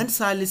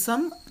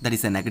 amensalism, that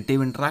is a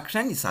negative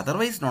interaction, is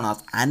otherwise known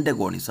as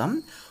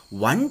antagonism.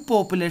 One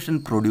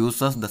population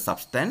produces the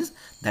substance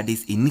that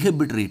is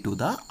inhibitory to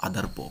the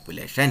other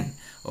population.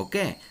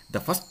 Okay, the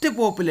first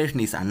population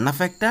is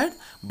unaffected,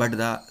 but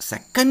the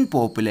second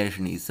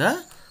population is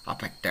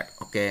affected.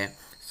 Okay,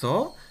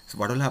 so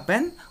what will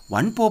happen?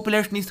 One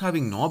population is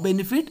having no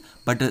benefit,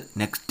 but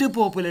next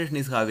population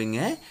is having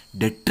a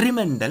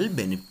detrimental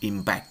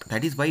impact.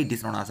 That is why it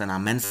is known as an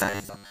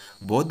amensalism.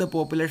 Both the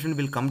population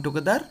will come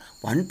together.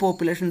 One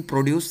population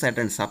produce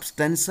certain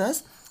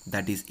substances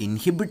that is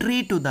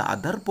inhibitory to the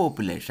other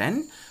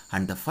population,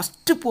 and the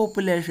first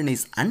population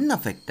is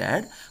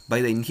unaffected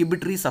by the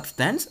inhibitory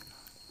substance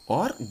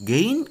or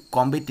gain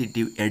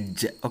competitive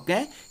edge.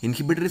 Okay,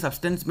 inhibitory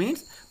substance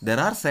means there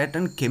are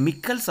certain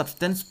chemical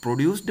substance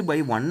produced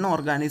by one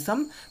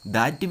organism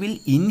that will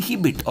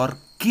inhibit or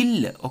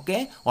kill,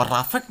 okay, or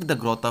affect the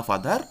growth of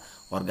other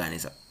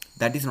organism.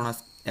 That is known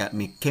as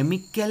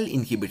chemical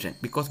inhibition,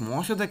 because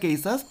most of the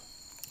cases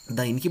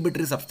the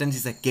inhibitory substance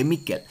is a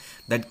chemical.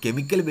 That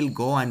chemical will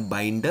go and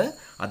bind the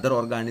other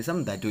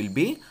organism that will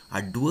be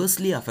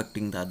adversely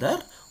affecting the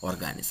other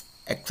organism.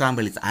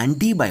 Example is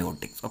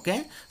antibiotics.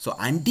 Okay, so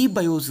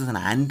antibiotics is an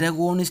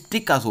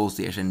antagonistic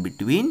association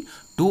between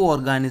two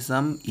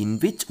organisms in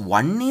which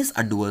one is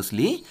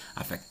adversely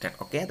affected.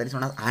 Okay, that is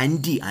known as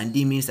anti.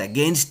 Anti means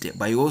against.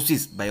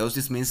 Biosis.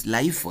 Biosis means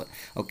life.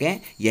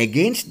 Okay,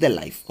 against the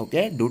life.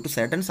 Okay, due to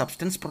certain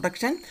substance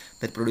protection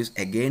that produce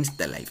against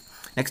the life.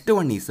 Next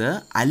one is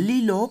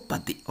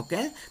allelopathy.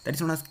 Okay, that is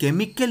known as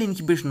chemical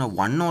inhibition of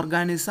one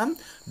organism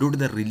due to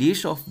the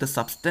release of the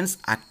substance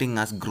acting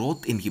as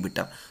growth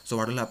inhibitor. So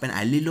what will happen?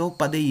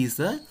 Allelopathy is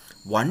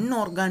one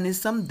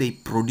organism, they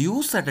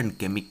produce certain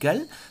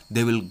chemical,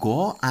 they will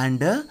go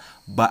and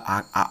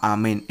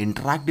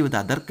interact with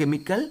other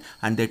chemical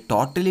and they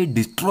totally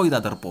destroy the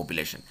other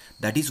population.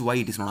 That is why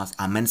it is known as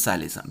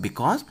amensalism,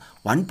 because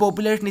one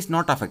population is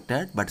not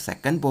affected but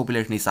second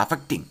population is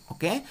affecting.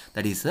 Okay,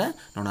 that is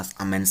known as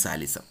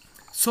amensalism.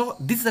 So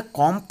this is a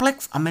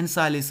complex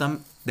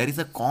amensalism. There is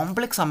a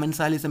complex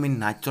amensalism in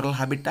natural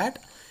habitat.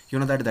 You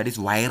know that is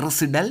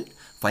virucidal,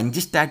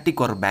 fungistatic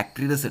or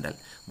bactericidal.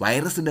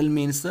 Virucidal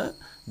means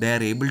they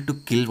are able to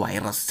kill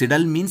virus.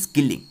 Cidal means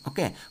killing.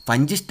 Okay,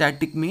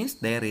 fungistatic means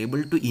they are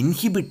able to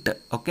inhibit,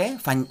 okay,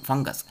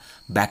 fungus.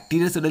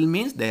 Bactericidal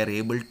means they are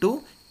able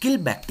to kill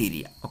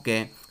bacteria.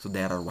 Okay, so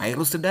there are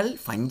virucidal,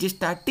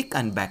 fungistatic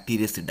and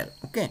bactericidal.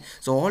 Okay,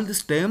 so all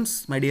these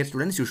terms, my dear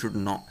students, you should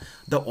know.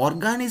 The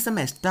organism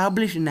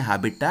established in a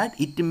habitat,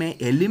 it may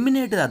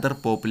eliminate the other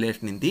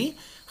population in the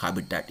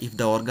habitat. If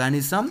the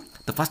organism,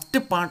 the first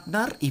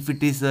partner, if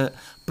it is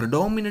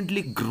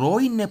predominantly grow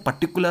in a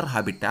particular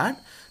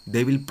habitat,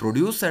 they will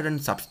produce certain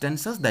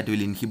substances that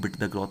will inhibit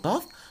the growth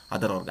of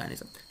other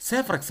organisms.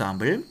 Say for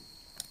example,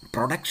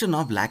 production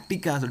of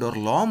lactic acid or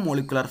low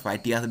molecular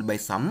fatty acid by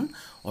some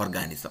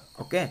organism.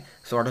 Okay,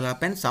 so what will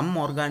happen? Some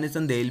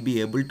organism, they will be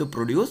able to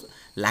produce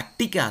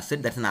lactic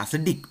acid, that's an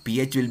acidic,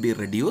 pH will be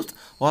reduced,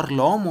 or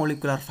low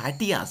molecular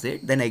fatty acid,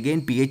 then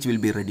again pH will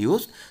be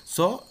reduced.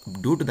 So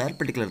due to that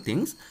particular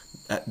things,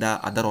 the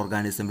other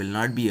organism will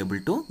not be able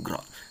to grow.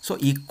 So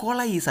E.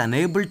 coli is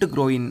unable to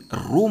grow in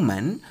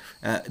rumen.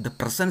 The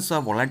presence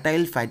of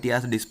volatile fatty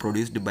acid is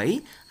produced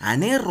by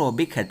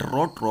anaerobic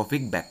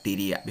heterotrophic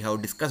bacteria. We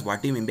have discussed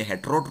what you mean by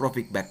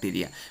heterotrophic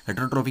bacteria.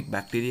 Heterotrophic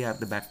bacteria are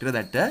the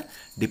bacteria that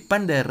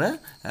depend their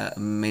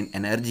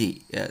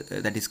energy,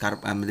 that is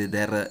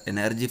their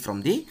energy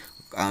from the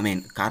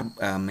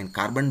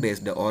carbon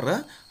based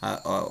or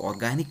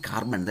organic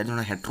carbon, that is known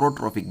as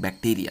heterotrophic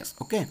bacteria.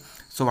 Okay,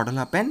 so what will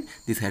happen?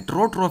 This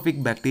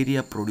heterotrophic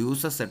bacteria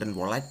produces certain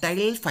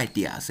volatile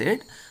fatty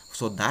acid.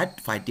 So that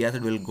fatty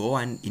acid will go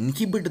and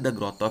inhibit the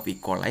growth of E.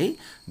 coli.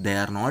 They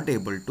are not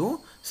able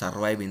to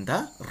survive in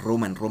the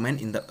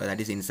rumen in the that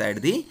is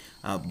inside the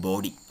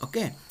body.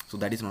 Okay, so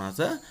that is known as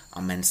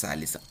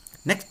amensalism.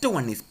 Next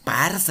one is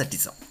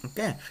parasitism.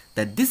 Okay,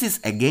 that this is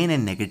again a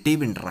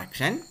negative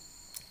interaction.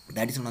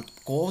 That is known as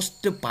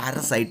host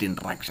parasite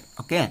interaction.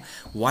 Okay,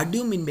 what do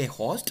you mean by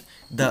host?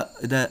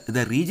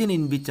 The region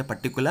in which a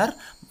particular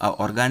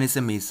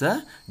organism is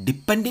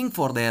depending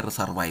for their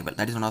survival,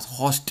 that is known as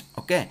host.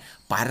 Okay,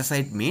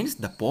 parasite means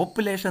the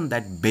population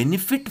that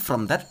benefit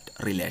from that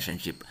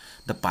relationship,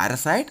 the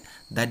parasite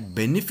that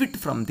benefit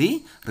from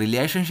the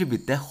relationship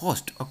with the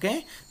host.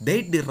 Okay,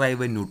 they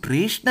derive a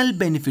nutritional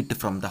benefit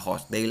from the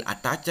host. They will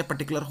attach a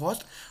particular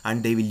host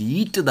and they will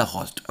eat the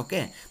host.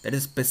 Okay, that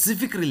is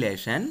specific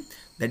relation.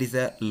 That is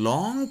a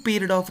long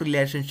period of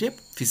relationship,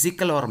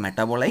 physical or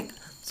metabolic.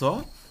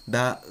 So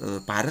the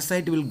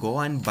parasite will go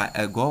and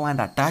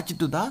attach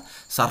to the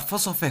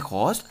surface of a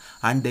host,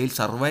 and they will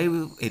survive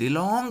a very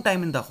long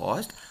time in the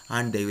host,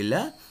 and they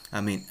will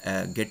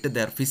get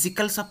their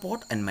physical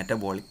support and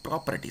metabolic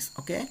properties.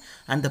 Okay,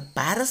 and the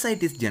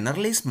parasite is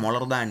generally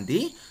smaller than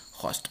the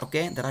host.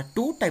 Okay, there are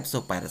two types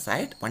of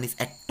parasite. One is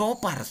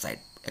ectoparasite.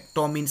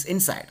 Ecto means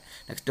inside.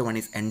 Next one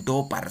is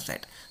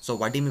endoparasite. So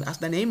what do you mean? As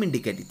the name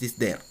indicates, it is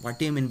there. What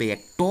do you mean by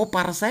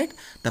ectoparasite?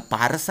 The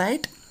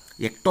parasite,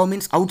 ecto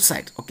means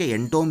outside. Okay,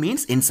 endo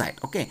means inside.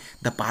 Okay,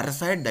 the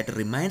parasite that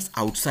remains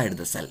outside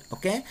the cell.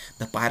 Okay,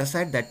 the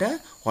parasite that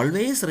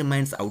always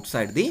remains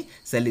outside the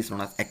cell is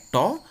known as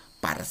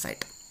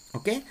ectoparasite.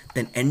 Okay,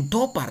 then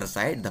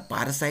endoparasite, the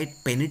parasite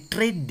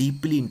penetrate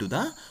deeply into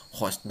the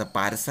host. The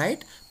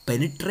parasite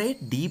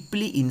penetrate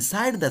deeply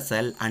inside the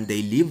cell and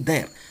they live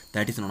there.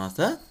 That is known as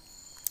the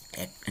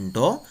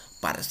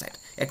endoparasite.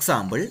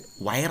 Example,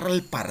 viral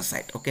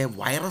parasite. Okay,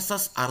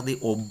 viruses are the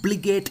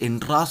obligate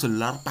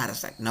intracellular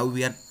parasite. Now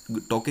we are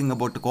talking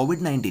about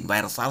COVID-19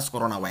 virus, SARS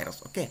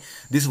coronavirus. Okay,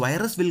 this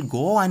virus will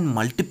go and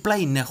multiply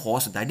in a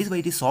host. That is why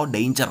it is so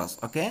dangerous.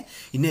 Okay,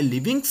 in a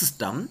living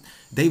system,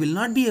 they will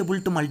not be able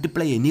to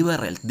multiply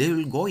anywhere else. They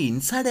will go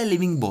inside a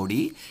living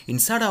body,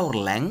 inside our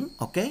lung.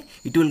 Okay,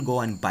 it will go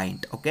and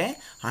bind. Okay,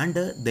 and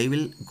they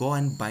will go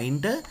and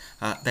bind.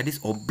 That is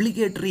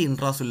obligatory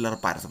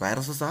intracellular parasite.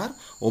 Viruses are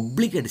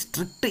obligate,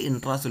 strict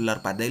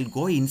intracellular parasite. They will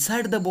go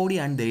inside the body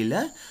and they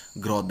will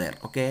grow there.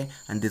 Okay,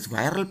 and these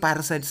viral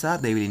parasites are,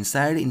 they will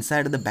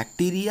inside the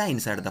bacteria,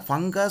 inside the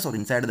fungus, or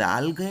inside the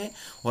algae,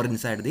 or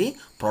inside the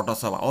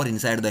protozoa, or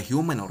inside the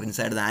human, or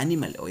inside the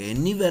animal, or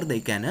anywhere they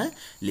can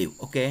live.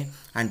 Okay,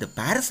 and the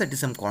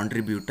parasitism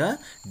contribute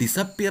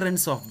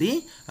disappearance of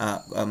the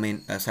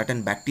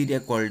certain bacteria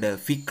called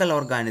fecal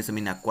organism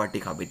in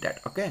aquatic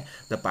habitat. Okay,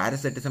 the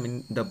parasitism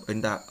in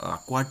the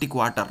aquatic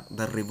water,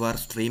 the river,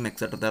 stream,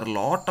 etc. There are a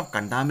lot of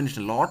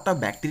contamination, lot of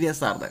bacteria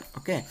are there.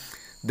 Okay,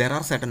 there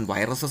are certain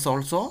viruses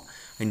also,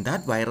 and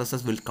that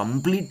viruses will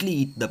completely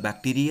eat the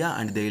bacteria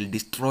and they will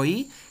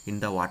destroy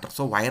in the water.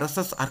 So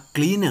viruses are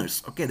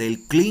cleaners. Okay, they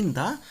will clean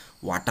the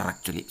water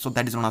actually. So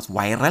that is known as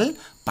viral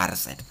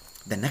parasite.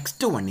 The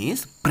next one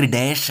is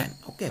predation.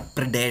 Okay,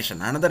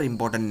 predation. Another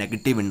important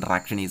negative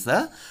interaction is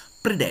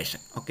predation.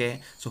 Okay,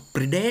 so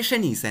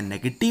predation is a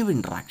negative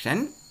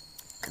interaction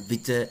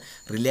which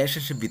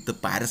relationship with the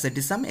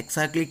parasitism,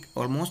 exactly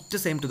almost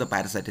same to the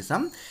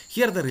parasitism.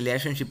 Here the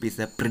relationship is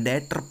a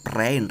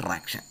predator-prey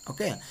interaction.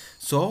 Okay,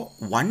 so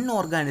one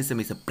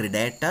organism is a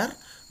predator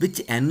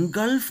which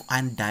engulf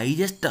and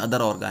digest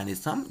other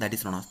organism, that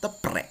is known as the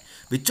prey.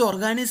 Which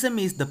organism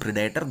is the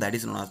predator? That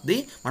is known as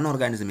the one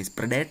organism is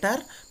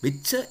predator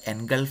which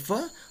engulf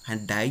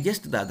and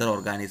digest the other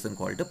organism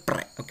called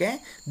prey.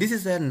 Okay, this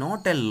is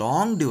not a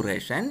long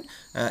duration.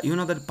 You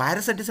know that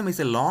parasitism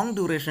is a long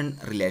duration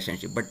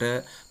relationship, but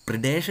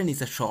predation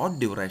is a short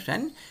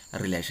duration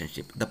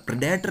relationship. The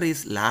predator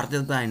is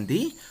larger than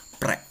the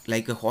prey,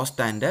 like a host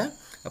and a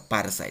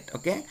parasite.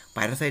 Okay,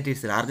 parasite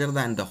is larger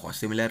than the host.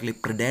 Similarly,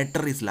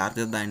 predator is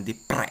larger than the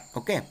prey.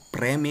 Okay,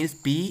 prey means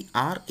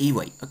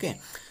P-R-E-Y. Okay,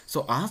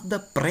 so as the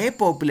prey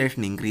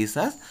population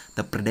increases,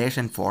 the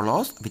predation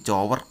follows, which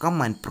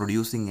overcome and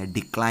producing a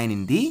decline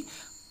in the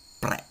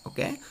prey.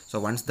 Okay,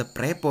 so once the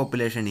prey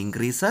population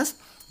increases,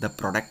 the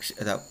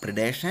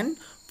predation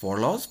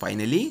follows,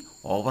 finally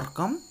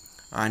overcome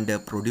and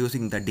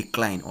producing the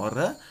decline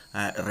or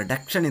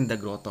reduction in the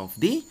growth of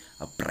the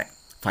prey.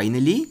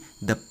 Finally,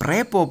 the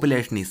prey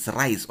population is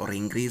rise or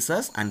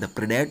increases, and the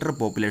predator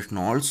population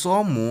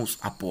also moves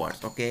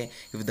upwards. Okay,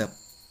 if the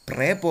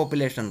prey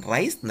population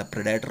rise, the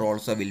predator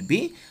also will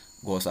be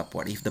goes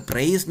upward. If the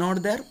prey is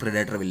not there,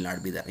 predator will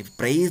not be there. If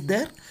prey is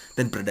there,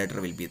 then predator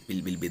will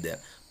be there.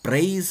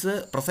 Prey is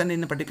present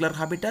in a particular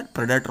habitat,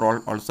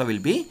 predator also will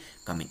be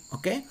coming.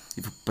 Okay,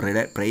 if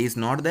prey is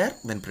not there,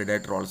 then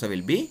predator also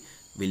will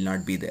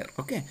not be there.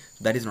 Okay,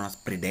 so that is known as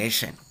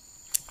predation.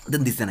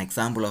 Then this is an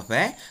example of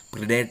a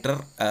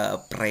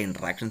predator-prey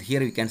interaction.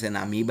 Here you can see an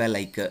amoeba,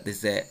 like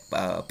this is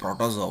a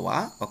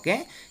protozoa.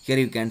 Okay, here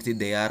you can see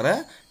they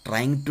are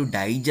trying to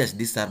digest.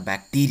 These are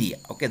bacteria.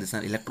 Okay, this is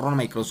an electron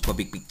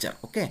microscopic picture.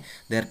 Okay,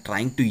 they are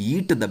trying to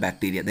eat the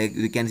bacteria.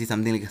 You can see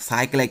something like a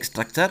cycle-like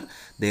structure.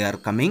 They are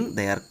coming,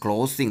 they are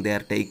closing, they are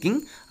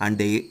taking, and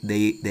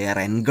they are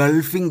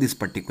engulfing this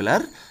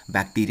particular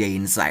bacteria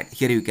inside.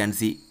 Here you can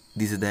see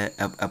this is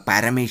a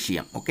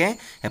paramecium, okay,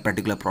 a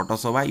particular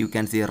protozoa. You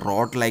can see a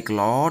rod like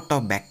lot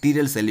of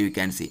bacterial cell. You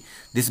can see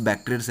this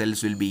bacterial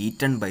cells will be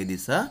eaten by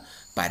this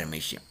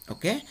paramecium,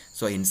 okay.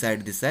 So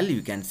inside the cell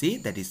you can see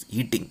that is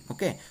eating,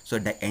 okay, so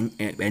the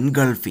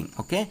engulfing,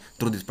 okay,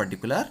 through this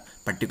particular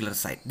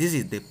site. This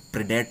is the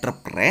predator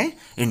prey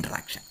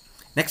interaction.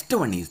 Next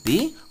one is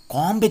the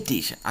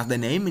competition. As the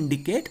name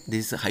indicate,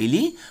 this is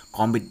highly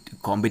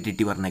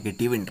competitive or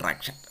negative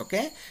interaction,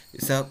 okay.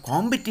 So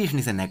competition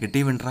is a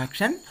negative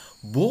interaction.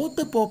 Both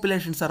the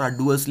populations are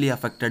adversely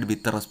affected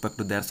with respect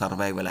to their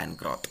survival and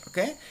growth,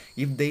 okay.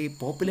 If the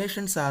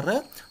populations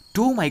are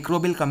two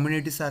microbial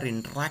communities are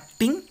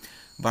interacting,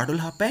 what will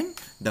happen?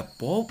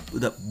 Both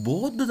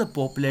the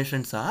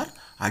populations are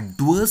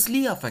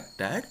adversely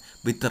affected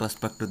with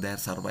respect to their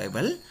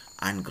survival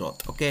and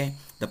growth, okay.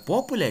 The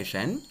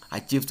population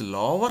achieves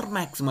lower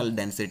maximal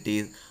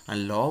densities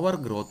and lower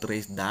growth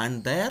rates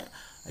than their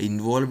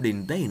involved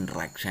in the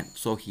interaction.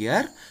 So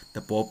here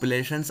the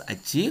populations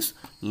achieves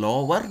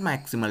lower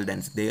maximal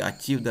density. They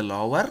achieve the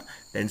lower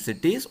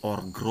densities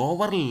or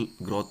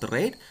growth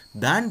rate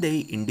than they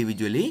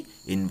individually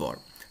involved.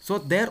 So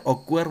there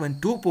occur when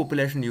two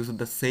populations use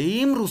the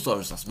same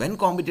resources. When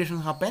competition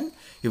happen,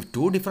 if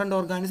two different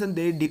organisms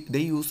they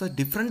use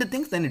different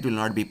things, then it will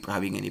not be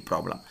having any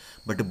problem.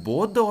 But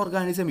both the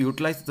organisms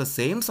utilize the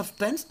same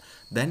substance,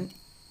 then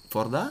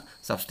for the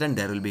substance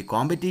there will be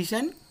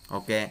competition,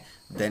 okay.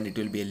 Then it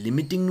will be a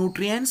limiting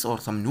nutrients or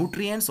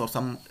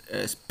some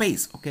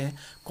space, okay.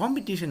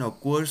 Competition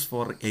occurs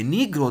for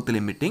any growth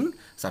limiting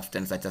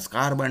substance such as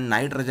carbon,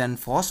 nitrogen,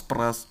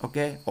 phosphorus,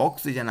 okay,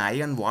 oxygen,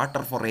 iron,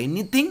 water. For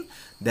anything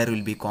there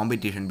will be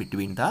competition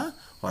between the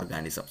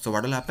organism. So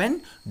what will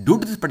happen? Due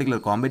to this particular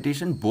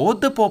competition,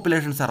 both the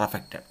populations are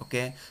affected,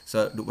 okay.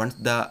 So once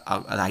the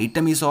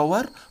item is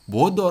over,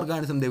 both the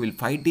organisms they will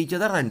fight each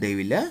other and they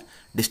will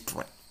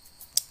destroy.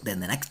 Then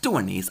the next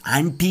one is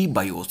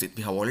antibiosis.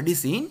 We have already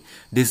seen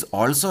this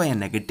also a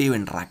negative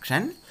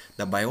interaction.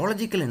 The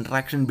biological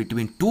interaction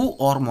between two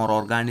or more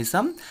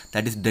organisms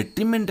that is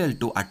detrimental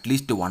to at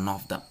least one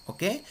of them,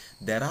 okay.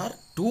 There are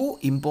two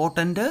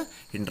important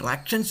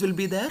interactions will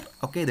be there,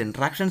 okay. The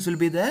interactions will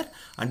be there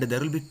and there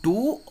will be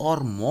two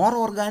or more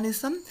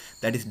organisms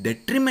that is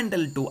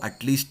detrimental to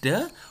at least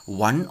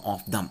one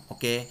of them,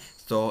 okay.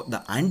 So the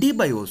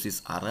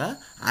antibiosis are a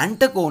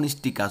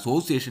antagonistic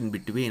association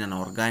between an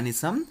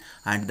organism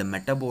and the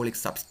metabolic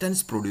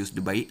substance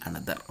produced by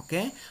another,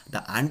 okay.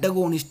 The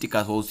antagonistic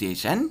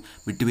association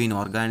between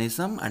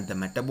organism and the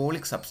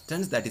metabolic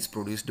substance that is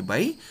produced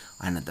by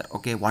another,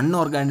 okay. One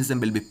organism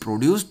will be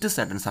produced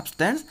certain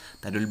substance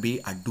that will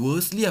be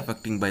adversely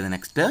affecting by the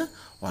next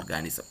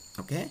organism,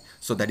 okay.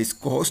 So that is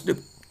caused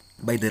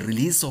by the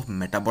release of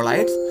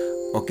metabolites,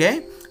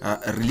 okay,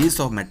 release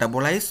of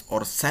metabolites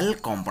or cell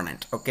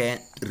component, okay,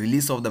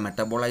 release of the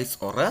metabolites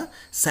or a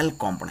cell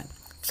component.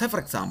 So for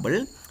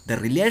example, the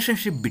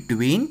relationship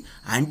between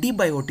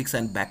antibiotics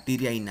and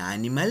bacteria in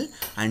animal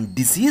and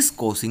disease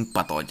causing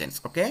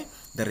pathogens, okay.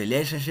 The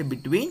relationship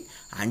between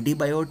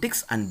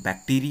antibiotics and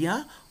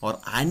bacteria or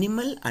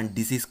animal and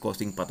disease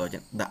causing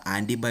pathogen. The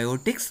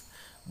antibiotics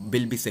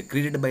will be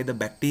secreted by the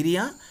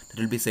bacteria, that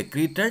will be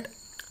secreted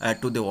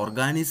to the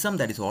organism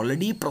that is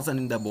already present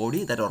in the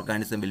body. That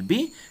organism will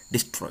be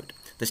destroyed.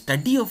 The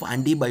study of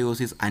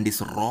antibiosis and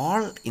its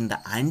role in the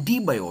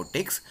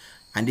antibiotics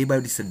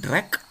is a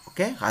drug,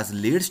 okay, has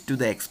leads to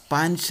the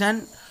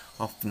expansion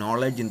of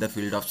knowledge in the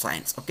field of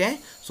science, okay.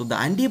 So the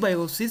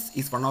antibiosis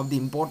is one of the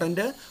important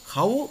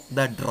how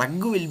the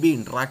drug will be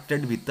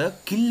interacted with the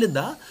kill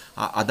the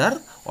other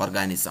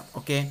organism,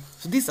 okay.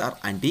 So these are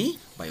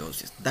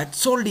antibiosis.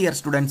 That's all, dear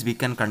students, we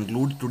can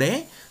conclude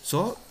today.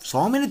 So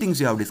many things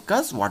we have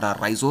discussed. What are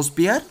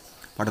rhizosphere?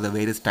 What are the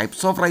various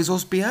types of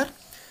rhizosphere?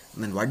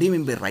 And then what do you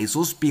mean by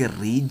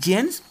rhizosphere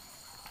regions?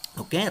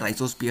 Okay,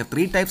 rhizosphere,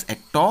 three types: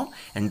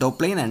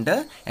 endoplane and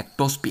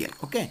ectosphere,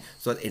 okay.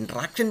 So the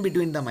interaction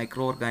between the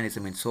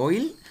microorganism in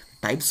soil,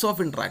 types of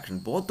interaction,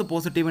 both the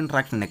positive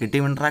interaction,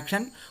 negative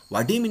interaction.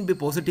 What do you mean by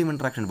positive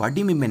interaction? What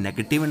do you mean by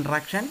negative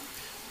interaction?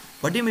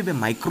 What do you mean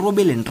by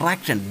microbial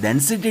interaction?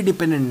 Density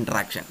dependent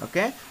interaction,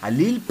 okay.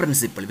 Allele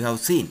principle we have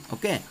seen,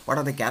 okay. What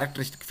are the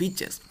characteristic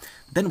features?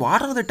 Then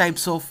what are the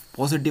types of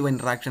positive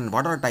interaction?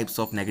 What are types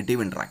of negative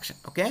interaction?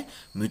 Okay,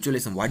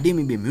 mutualism. What do you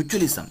mean by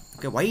mutualism?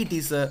 Okay, why it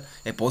is a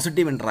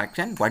positive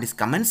interaction? What is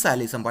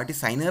commensalism? What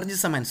is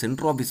synergism and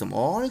syntropism?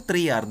 All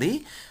three are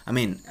the,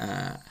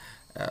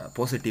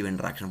 positive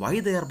interaction. Why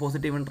they are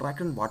positive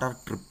interaction? What are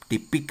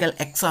typical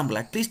example?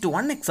 At least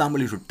one example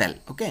you should tell.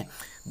 Okay.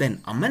 Then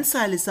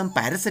commensalism,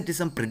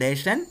 parasitism,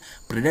 predation,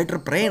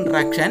 predator-prey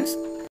interactions.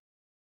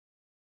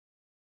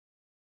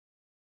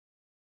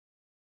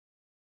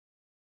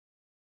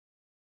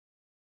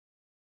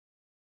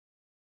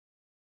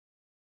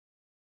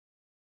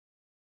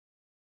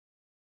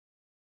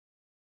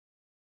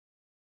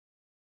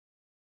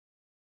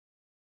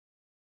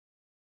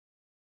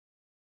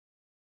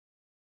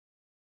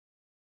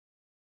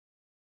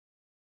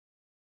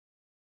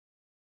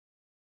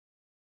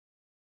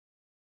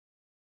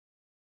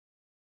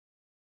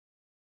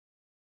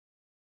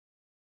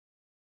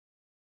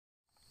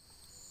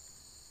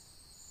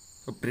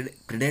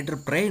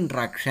 predator-prey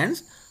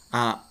interactions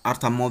are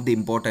some of the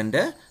important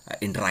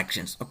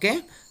interactions.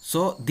 Okay,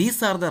 so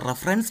these are the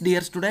reference,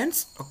 dear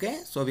students. Okay,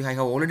 so I have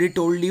already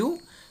told you,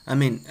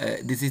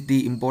 this is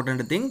the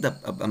important thing.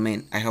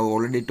 I have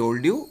already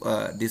told you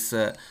this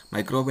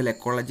microbial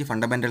ecology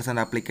fundamentals and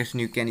application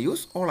you can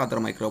use. All other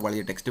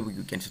microbiology textbook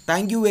you can use.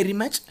 Thank you very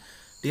much,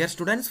 dear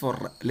students,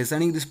 for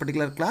listening this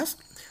particular class.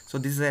 So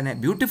this is a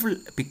beautiful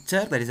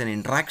picture. There is an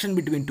interaction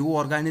between two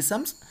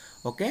organisms.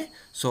 Okay,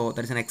 so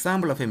that is an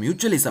example of a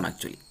mutualism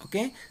actually.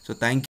 Okay, so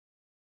thank you.